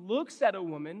who looks at a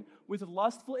woman with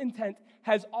lustful intent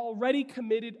has already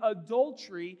committed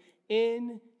adultery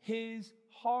in his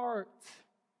heart."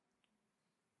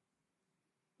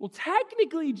 Well,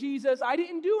 technically, Jesus, I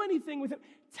didn't do anything with him.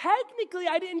 Technically,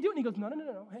 I didn't do it. And he goes,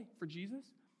 no. Hey, for Jesus,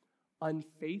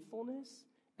 unfaithfulness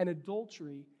and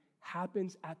adultery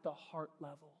happens at the heart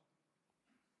level.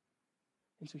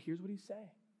 And so here's what he's saying.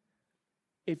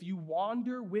 If you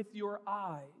wander with your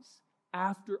eyes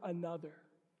after another,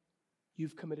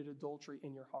 you've committed adultery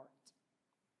in your heart.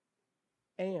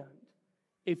 And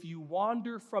if you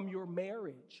wander from your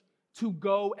marriage to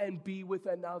go and be with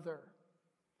another,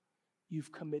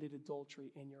 you've committed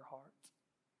adultery in your heart.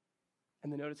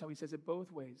 And then notice how he says it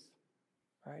both ways,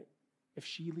 right? If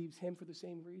she leaves him for the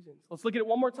same reasons. Let's look at it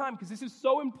one more time because this is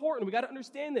so important. We got to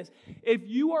understand this. If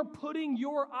you are putting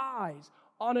your eyes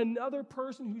on another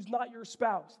person who's not your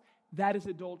spouse, that is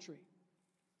adultery.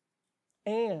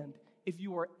 And if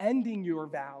you are ending your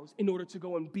vows in order to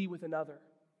go and be with another,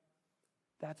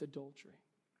 that's adultery.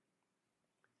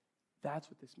 That's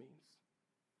what this means.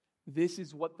 This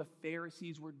is what the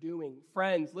Pharisees were doing.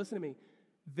 Friends, listen to me.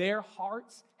 Their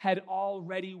hearts had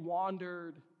already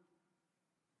wandered.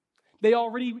 They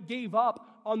already gave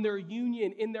up on their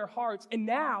union in their hearts, and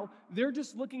now they're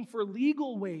just looking for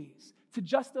legal ways to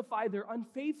justify their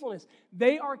unfaithfulness.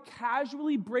 They are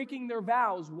casually breaking their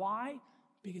vows. Why?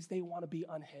 Because they want to be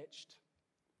unhitched,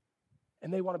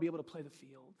 and they want to be able to play the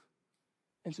field.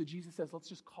 And so Jesus says, let's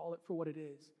just call it for what it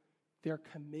is. They're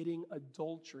committing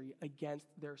adultery against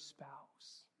their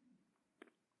spouse.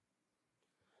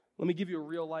 Let me give you a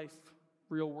real life,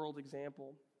 real world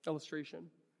example,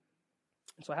 illustration.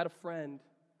 And so I had a friend,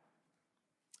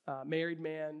 married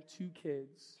man, 2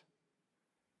 kids,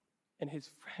 and his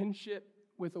friendship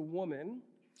with a woman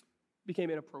became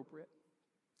inappropriate.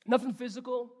 Nothing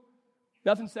physical,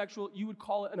 nothing sexual. You would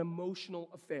call it an emotional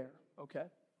affair, okay?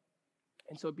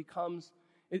 And so it becomes,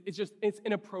 it's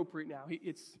inappropriate now.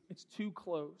 It's too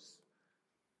close.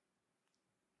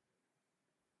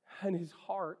 And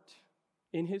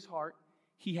in his heart,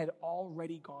 he had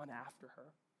already gone after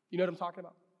her. You know what I'm talking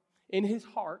about? In his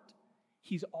heart,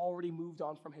 he's already moved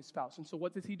on from his spouse. And so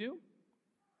what does he do?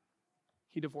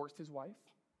 He divorced his wife.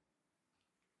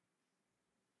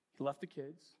 He left the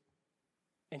kids.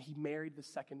 And he married the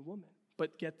second woman.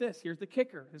 But get this, here's the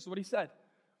kicker. This is what he said.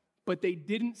 But they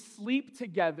didn't sleep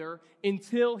together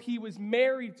until he was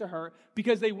married to her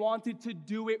because they wanted to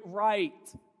do it right.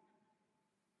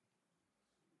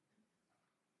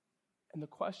 And the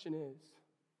question is,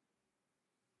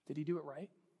 did he do it right?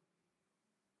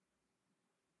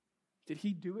 Did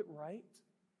he do it right?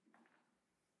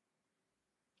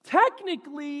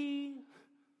 Technically,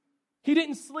 he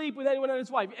didn't sleep with anyone on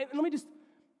his wife. And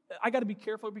I got to be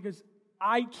careful because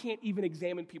I can't even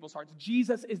examine people's hearts.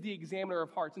 Jesus is the examiner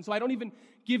of hearts. And so I don't even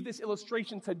give this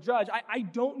illustration to judge. I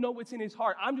don't know what's in his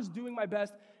heart. I'm just doing my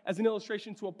best as an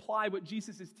illustration to apply what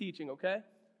Jesus is teaching, okay?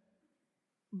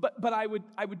 But I would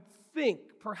think,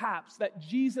 perhaps, that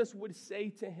Jesus would say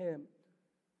to him,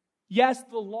 yes,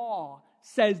 the law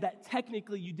says that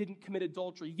technically you didn't commit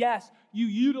adultery. Yes, you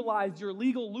utilized your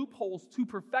legal loopholes to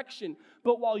perfection.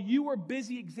 But while you were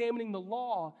busy examining the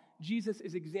law, Jesus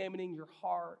is examining your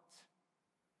heart.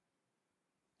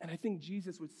 And I think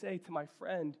Jesus would say to my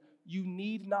friend, you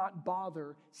need not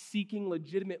bother seeking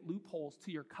legitimate loopholes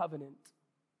to your covenant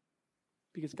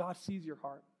because God sees your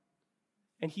heart.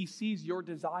 And he sees your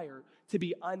desire to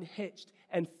be unhitched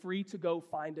and free to go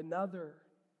find another.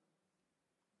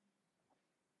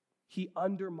 He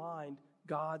undermined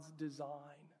God's design.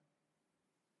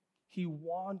 He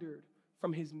wandered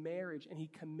from his marriage and he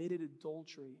committed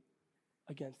adultery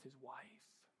against his wife.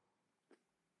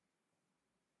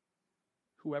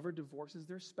 Whoever divorces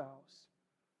their spouse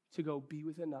to go be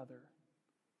with another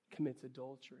commits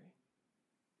adultery.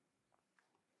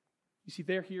 You see,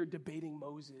 they're here debating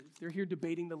Moses. They're here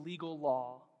debating the legal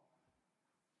law.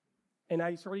 And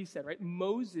I already said, right,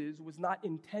 Moses was not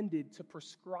intended to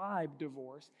prescribe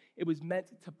divorce. It was meant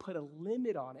to put a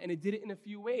limit on it. And it did it in a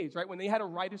few ways, right? When they had to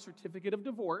write a certificate of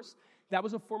divorce, that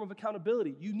was a form of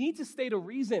accountability. You need to state a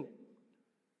reason.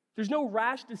 There's no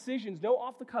rash decisions, no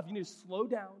off the cuff. You need to slow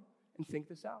down and think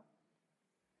this out.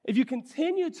 If you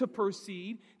continue to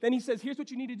proceed, then he says, here's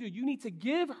what you need to do. You need to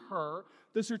give her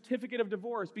the certificate of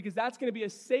divorce because that's going to be a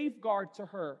safeguard to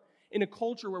her in a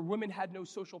culture where women had no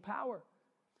social power.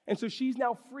 And so she's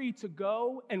now free to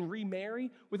go and remarry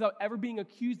without ever being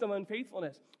accused of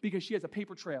unfaithfulness because she has a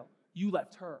paper trail. You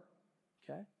left her,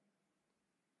 okay?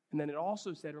 And then it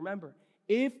also said, remember,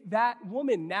 if that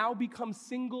woman now becomes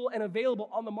single and available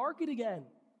on the market again,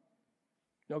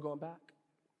 no going back.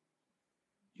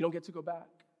 You don't get to go back.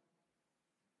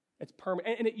 It's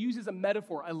permanent. And it uses a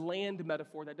metaphor, a land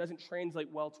metaphor that doesn't translate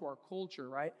well to our culture,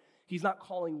 right? He's not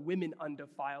calling women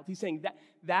undefiled. He's saying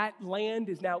that land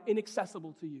is now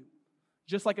inaccessible to you,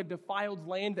 just like a defiled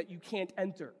land that you can't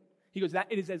enter. He goes, that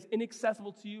it is as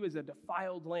inaccessible to you as a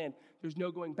defiled land. There's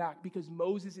no going back, because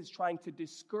Moses is trying to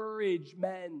discourage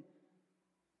men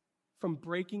from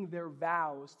breaking their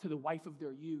vows to the wife of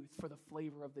their youth for the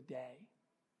flavor of the day.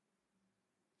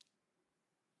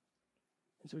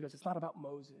 And so he goes, it's not about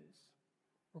Moses.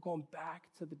 We're going back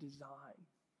to the design.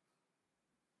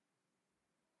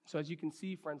 So as you can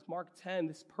see, friends, Mark 10,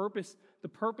 the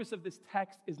purpose of this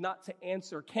text is not to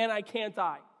answer, can I, can't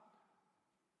I?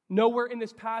 Nowhere in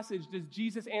this passage does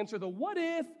Jesus answer the what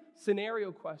if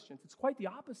scenario questions. It's quite the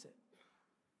opposite.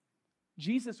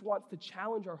 Jesus wants to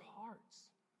challenge our hearts.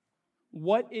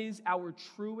 What is our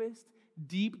truest,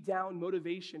 deep down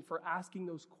motivation for asking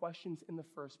those questions in the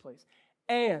first place?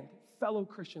 And, fellow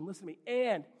Christian, listen to me,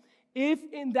 and if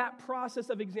in that process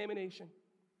of examination,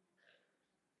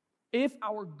 if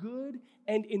our good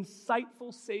and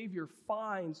insightful Savior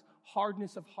finds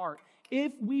hardness of heart,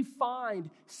 if we find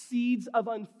seeds of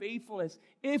unfaithfulness,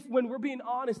 if when we're being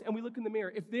honest and we look in the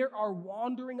mirror, if there are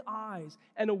wandering eyes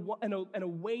and a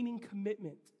waning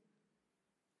commitment,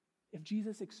 if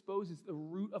Jesus exposes the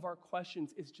root of our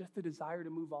questions is just the desire to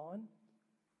move on,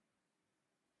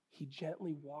 he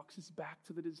gently walks us back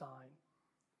to the design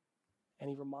and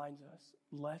he reminds us,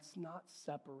 let's not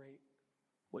separate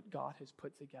what God has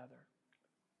put together.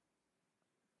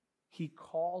 He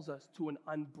calls us to an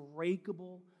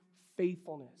unbreakable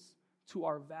faithfulness to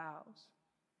our vows.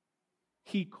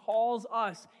 He calls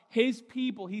us, his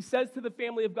people. He says to the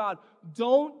family of God,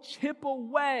 don't chip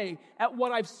away at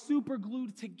what I've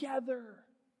superglued together.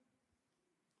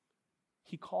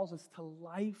 He calls us to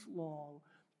lifelong,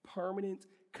 permanent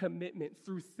commitment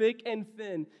through thick and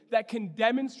thin that can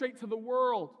demonstrate to the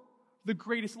world the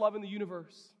greatest love in the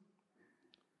universe.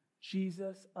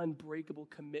 Jesus' unbreakable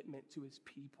commitment to his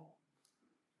people.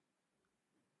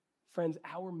 Friends,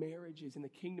 our marriages in the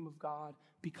kingdom of God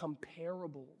become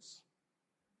parables.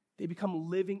 They become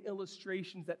living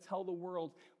illustrations that tell the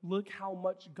world, look how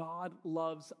much God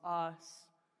loves us.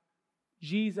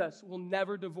 Jesus will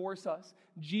never divorce us.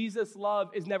 Jesus'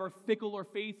 love is never fickle or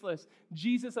faithless.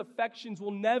 Jesus' affections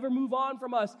will never move on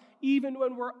from us, even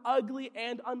when we're ugly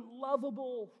and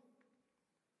unlovable.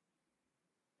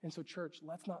 And so, church,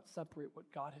 let's not separate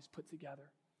what God has put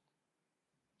together.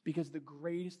 Because the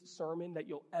greatest sermon that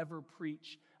you'll ever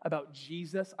preach about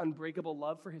Jesus' unbreakable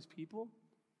love for his people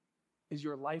is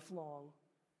your lifelong,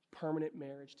 permanent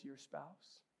marriage to your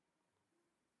spouse.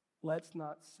 Let's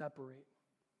not separate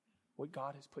what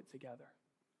God has put together.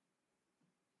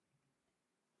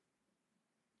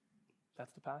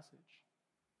 That's the passage.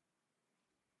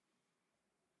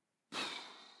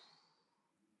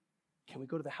 Can we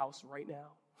go to the house right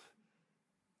now?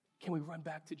 Can we run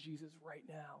back to Jesus right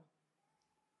now?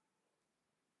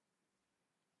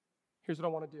 Here's what I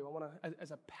want to do. I want to, as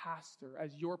a pastor,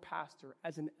 as your pastor,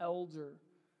 as an elder,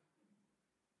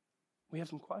 we have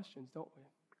some questions, don't we?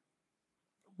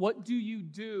 What do you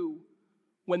do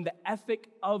when the ethic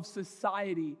of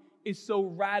society is so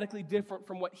radically different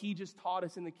from what he just taught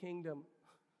us in the kingdom?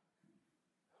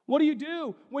 What do you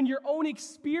do when your own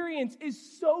experience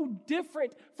is so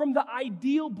different from the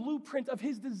ideal blueprint of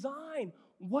his design?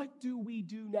 What do we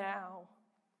do now?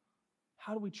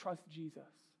 How do we trust Jesus?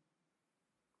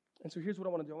 And so here's what I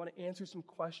want to do. I want to answer some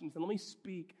questions, and let me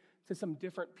speak to some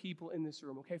different people in this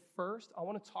room, okay? First, I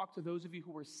want to talk to those of you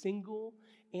who are single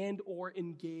and or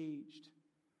engaged.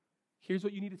 Here's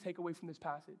what you need to take away from this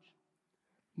passage.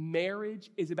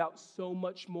 Marriage is about so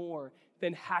much more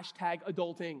than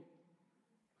 #adulting,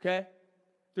 okay?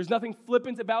 There's nothing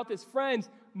flippant about this. Friends,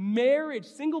 marriage,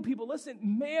 single people, listen,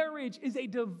 marriage is a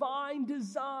divine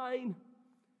design.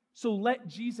 So let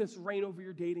Jesus reign over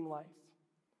your dating life.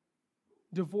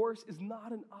 Divorce is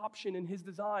not an option in his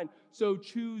design, so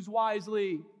choose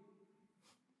wisely.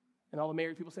 And all the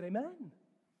married people said, amen.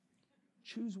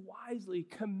 Choose wisely.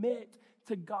 Commit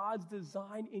to God's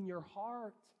design in your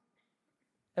heart.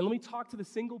 And let me talk to the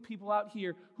single people out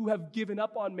here who have given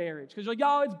up on marriage. Because you're like,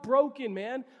 oh, it's broken,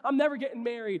 man. I'm never getting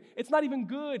married. It's not even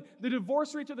good. The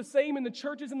divorce rates are the same in the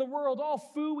churches in the world.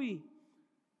 All phooey.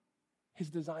 His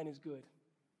design is good.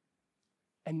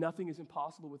 And nothing is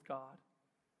impossible with God.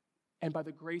 And by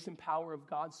the grace and power of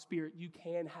God's Spirit, you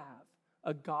can have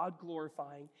a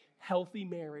God-glorifying, healthy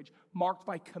marriage marked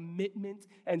by commitment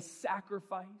and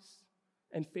sacrifice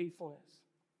and faithfulness.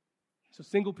 So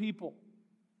single people,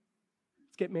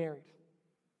 let's get married.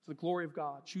 It's the glory of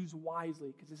God. Choose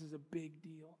wisely because this is a big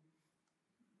deal.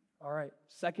 All right,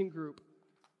 second group.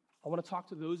 I want to talk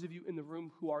to those of you in the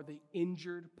room who are the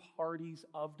injured parties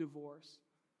of divorce.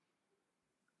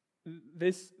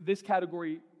 This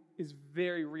category is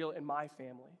very real in my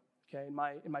family, okay, in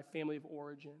my family of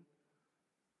origin.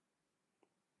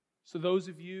 So those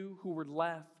of you who were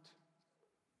left,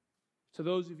 to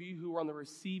those of you who were on the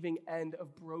receiving end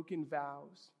of broken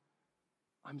vows,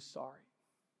 I'm sorry.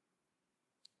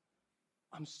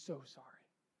 I'm so sorry.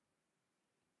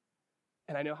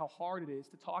 And I know how hard it is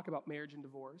to talk about marriage and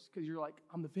divorce because you're like,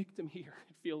 I'm the victim here,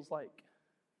 it feels like.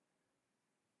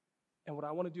 And what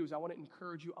I want to do is I want to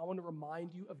encourage you, I want to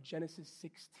remind you of Genesis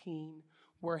 16,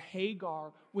 where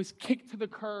Hagar was kicked to the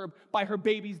curb by her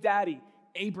baby's daddy,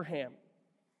 Abraham.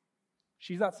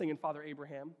 She's not singing Father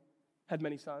Abraham had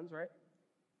many sons, right?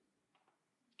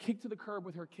 Kicked to the curb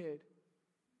with her kid,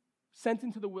 sent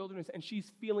into the wilderness, and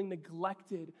she's feeling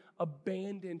neglected,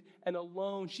 abandoned, and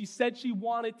alone. She said she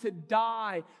wanted to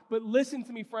die, but listen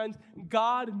to me, friends.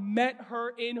 God met her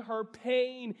in her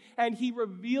pain, and he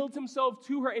revealed himself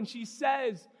to her, and she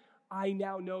says, I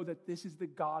now know that this is the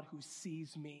God who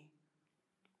sees me.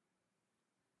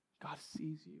 God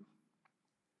sees you.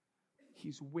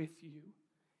 He's with you.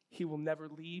 He will never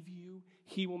leave you.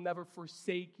 He will never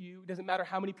forsake you. It doesn't matter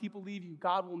how many people leave you.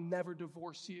 God will never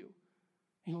divorce you.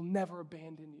 He will never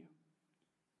abandon you.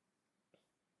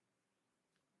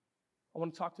 I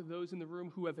want to talk to those in the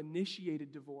room who have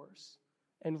initiated divorce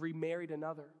and remarried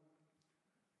another.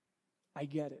 I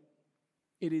get it.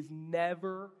 It is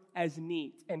never as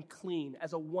neat and clean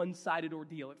as a one-sided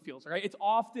ordeal, it feels, right? It's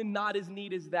often not as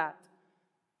neat as that.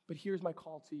 But here's my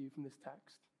call to you from this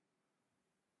text.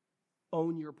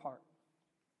 Own your part.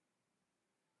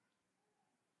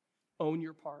 Own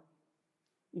your part.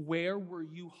 Where were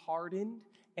you hardened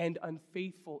and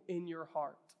unfaithful in your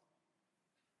heart?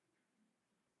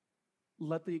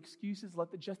 Let the excuses,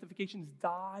 let the justifications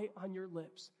die on your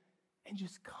lips and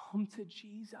just come to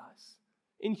Jesus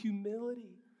in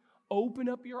humility. Open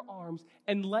up your arms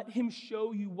and let him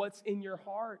show you what's in your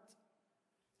heart.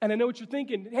 And I know what you're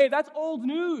thinking. Hey, that's old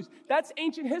news. That's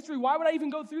ancient history. Why would I even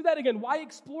go through that again? Why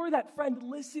explore that? Friend,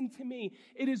 listen to me.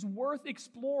 It is worth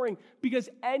exploring because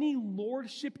any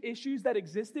lordship issues that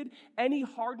existed, any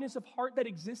hardness of heart that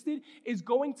existed is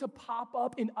going to pop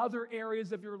up in other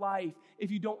areas of your life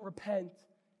if you don't repent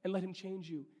and let him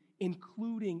change you,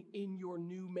 including in your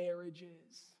new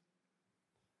marriages.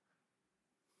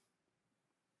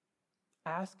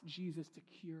 Ask Jesus to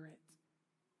cure it.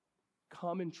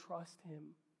 Come and trust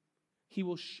him. He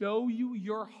will show you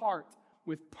your heart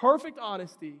with perfect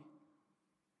honesty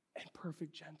and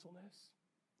perfect gentleness.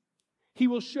 He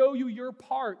will show you your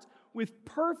part with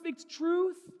perfect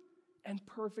truth and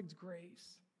perfect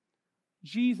grace.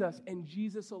 Jesus and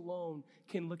Jesus alone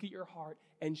can look at your heart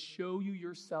and show you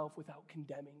yourself without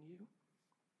condemning you.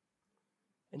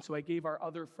 And so I gave our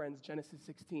other friends Genesis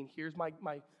 16. Here's my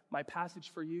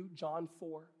passage for you, John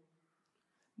 4.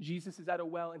 Jesus is at a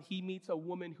well, and he meets a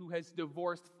woman who has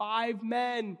divorced 5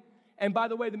 men. And by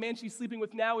the way, the man she's sleeping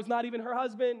with now is not even her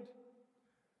husband.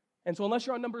 And so unless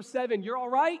you're on number 7, you're all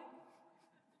right.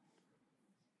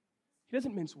 He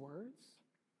doesn't mince words.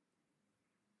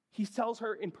 He tells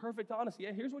her in perfect honesty,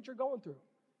 yeah, here's what you're going through.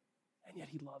 And yet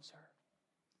he loves her.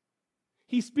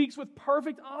 He speaks with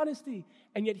perfect honesty,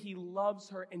 and yet he loves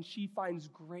her, and she finds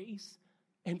grace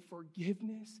and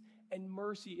forgiveness and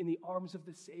mercy in the arms of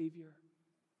the Savior.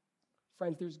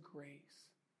 Friends, there's grace.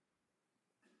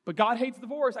 But God hates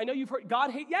divorce. I know you've heard,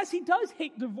 yes, he does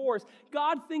hate divorce.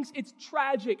 God thinks it's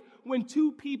tragic when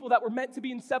 2 people that were meant to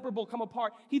be inseparable come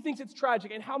apart. He thinks it's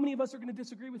tragic. And how many of us are going to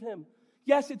disagree with him?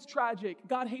 Yes, it's tragic.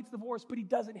 God hates divorce, but he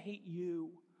doesn't hate you.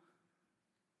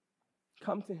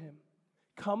 Come to him.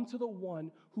 Come to the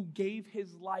one who gave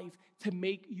his life to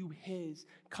make you his.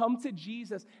 Come to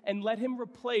Jesus and let him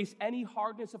replace any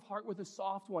hardness of heart with a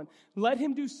soft one. Let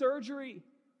him do surgery.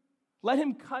 Let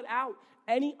him cut out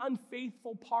any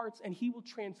unfaithful parts, and he will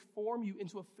transform you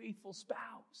into a faithful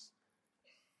spouse.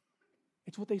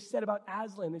 It's what they said about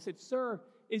Aslan. They said, "Sir,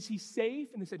 is he safe?"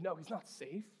 And they said, "No, he's not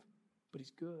safe, but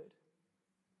he's good."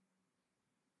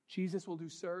 Jesus will do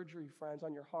surgery, friends,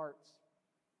 on your hearts,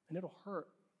 and it'll hurt,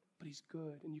 but he's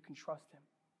good, and you can trust him.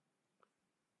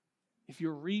 If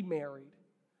you're remarried,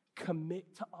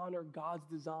 commit to honor God's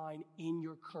design in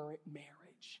your current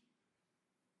marriage.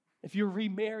 If you're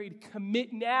remarried,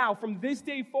 commit now, from this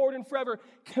day forward and forever,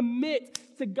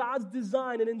 commit to God's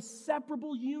design, an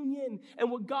inseparable union,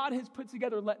 and what God has put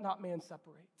together, let not man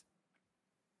separate.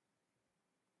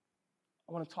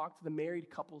 I want to talk to the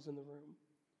married couples in the room.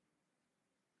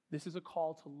 This is a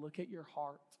call to look at your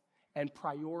heart and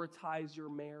prioritize your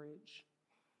marriage.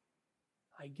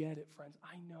 I get it, friends.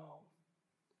 I know.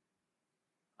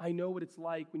 I know what it's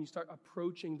like when you start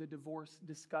approaching the divorce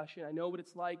discussion. I know what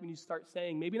it's like when you start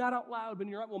saying, maybe not out loud, but in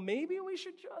your heart, well, maybe we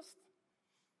should just.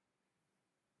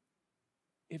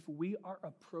 If we are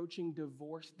approaching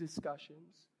divorce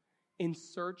discussions in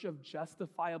search of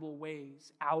justifiable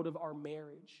ways out of our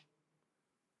marriage,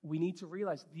 we need to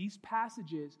realize these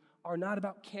passages are not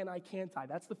about can I, can't I.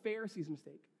 That's the Pharisees'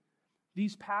 mistake.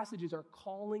 These passages are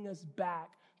calling us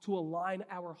back to align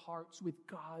our hearts with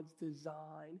God's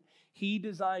design. He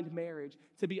designed marriage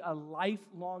to be a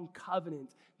lifelong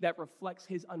covenant that reflects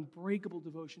his unbreakable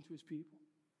devotion to his people.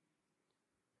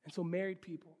 And so, married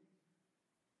people,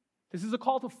 this is a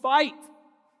call to fight.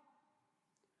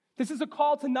 This is a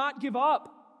call to not give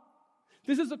up.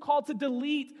 This is a call to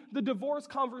delete the divorce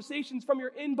conversations from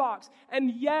your inbox.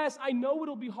 And yes, I know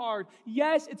it'll be hard.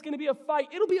 Yes, it's going to be a fight.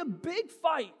 It'll be a big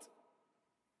fight.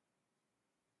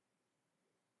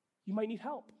 You might need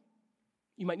help.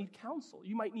 You might need counsel.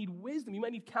 You might need wisdom. You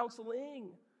might need counseling.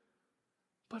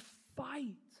 But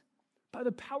fight by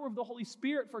the power of the Holy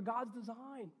Spirit for God's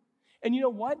design. And you know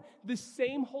what? The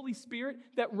same Holy Spirit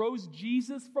that rose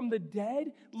Jesus from the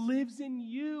dead lives in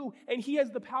you. And he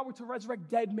has the power to resurrect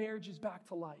dead marriages back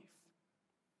to life.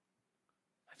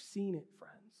 I've seen it,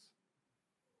 friends.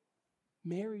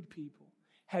 Married people,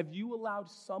 have you allowed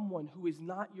someone who is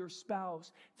not your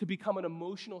spouse to become an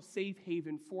emotional safe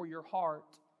haven for your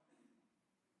heart?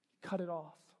 Cut it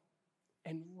off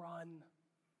and run.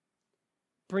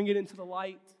 Bring it into the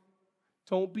light.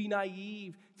 Don't be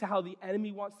naive to how the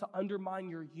enemy wants to undermine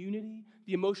your unity,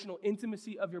 the emotional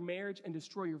intimacy of your marriage, and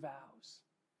destroy your vows.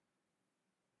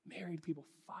 Married people,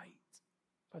 fight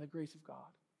by the grace of God.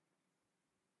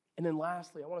 And then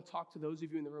lastly, I want to talk to those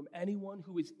of you in the room, anyone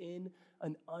who is in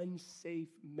an unsafe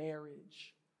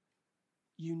marriage,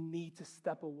 you need to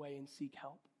step away and seek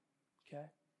help, okay?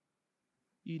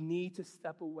 You need to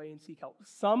step away and seek help.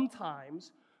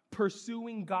 Sometimes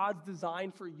pursuing God's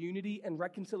design for unity and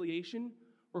reconciliation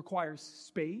requires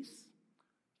space,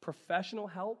 professional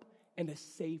help, and a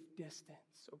safe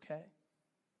distance, okay?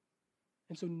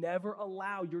 And so never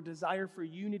allow your desire for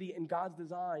unity and God's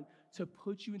design to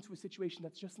put you into a situation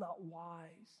that's just not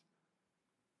wise.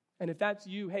 And if that's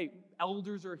you, hey,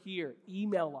 elders are here.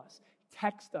 Email us,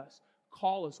 text us,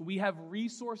 call us. We have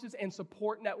resources and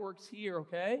support networks here,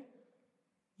 okay?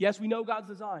 Yes, we know God's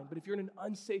design, but if you're in an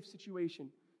unsafe situation,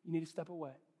 you need to step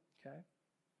away, okay?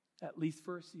 At least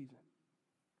for a season.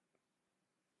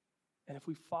 And if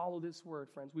we follow this word,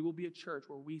 friends, we will be a church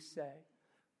where we say,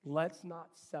 let's not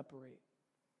separate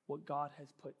what God has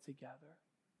put together.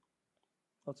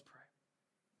 Let's pray.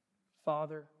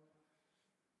 Father,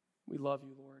 we love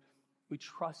you, Lord. We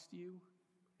trust you,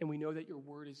 and we know that your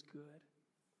word is good.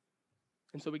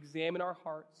 And so examine our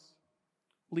hearts,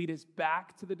 lead us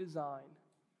back to the design,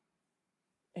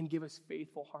 and give us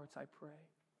faithful hearts, I pray.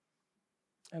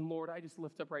 And Lord, I just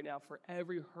lift up right now for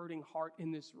every hurting heart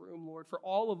in this room, Lord, for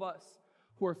all of us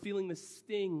who are feeling the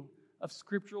sting of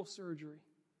scriptural surgery.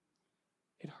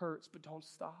 It hurts, but don't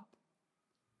stop.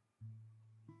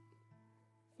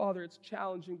 Father, it's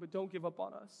challenging, but don't give up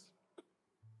on us.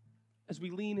 As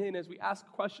we lean in, as we ask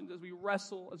questions, as we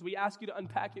wrestle, as we ask you to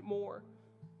unpack it more,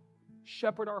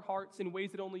 shepherd our hearts in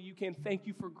ways that only you can. Thank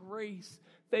you for grace.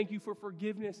 Thank you for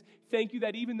forgiveness. Thank you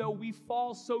that even though we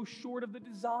fall so short of the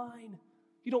design,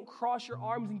 you don't cross your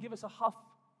arms and give us a huff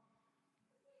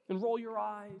and roll your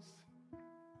eyes.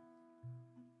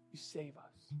 You save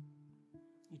us.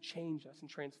 You change us and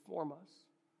transform us.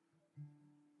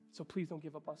 So please don't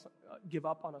give up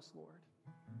on us, Lord.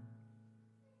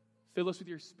 Fill us with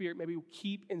your Spirit. Maybe we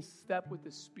keep in step with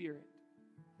the Spirit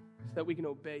so that we can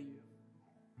obey you.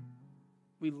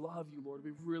 We love you, Lord.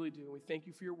 We really do. And we thank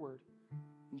you for your word.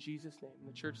 In Jesus' name. And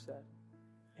the church said,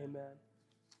 amen.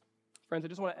 Friends, I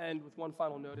just want to end with one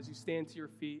final note as you stand to your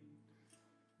feet.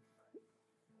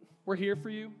 We're here for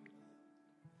you.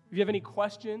 If you have any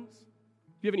questions,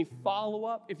 if you have any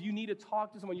follow-up, if you need to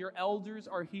talk to someone, your elders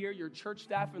are here, your church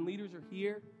staff and leaders are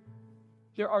here.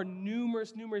 There are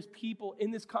numerous people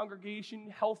in this congregation,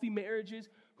 healthy marriages,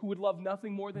 who would love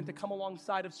nothing more than to come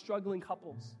alongside of struggling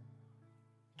couples.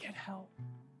 Get help.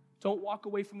 Don't walk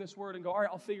away from this word and go, all right,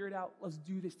 I'll figure it out. Let's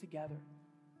do this together.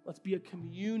 Let's be a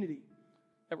community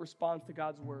that responds to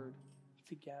God's word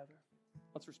together.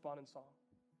 Let's respond in song.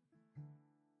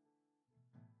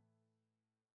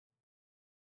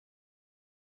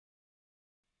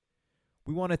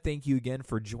 We want to thank you again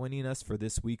for joining us for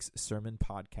this week's sermon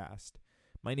podcast.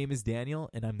 My name is Daniel,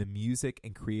 and I'm the music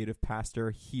and creative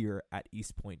pastor here at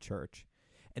East Point Church.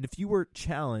 And if you were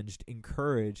challenged,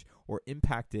 encouraged, or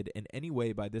impacted in any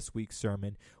way by this week's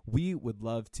sermon, we would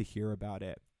love to hear about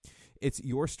it. It's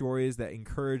your stories that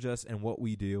encourage us in what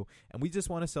we do, and we just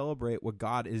want to celebrate what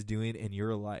God is doing in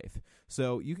your life.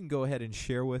 So you can go ahead and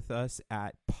share with us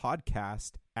at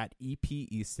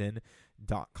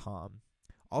podcast@epeaston.com.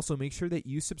 Also, make sure that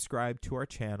you subscribe to our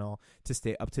channel to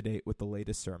stay up to date with the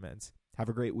latest sermons. Have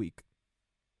a great week.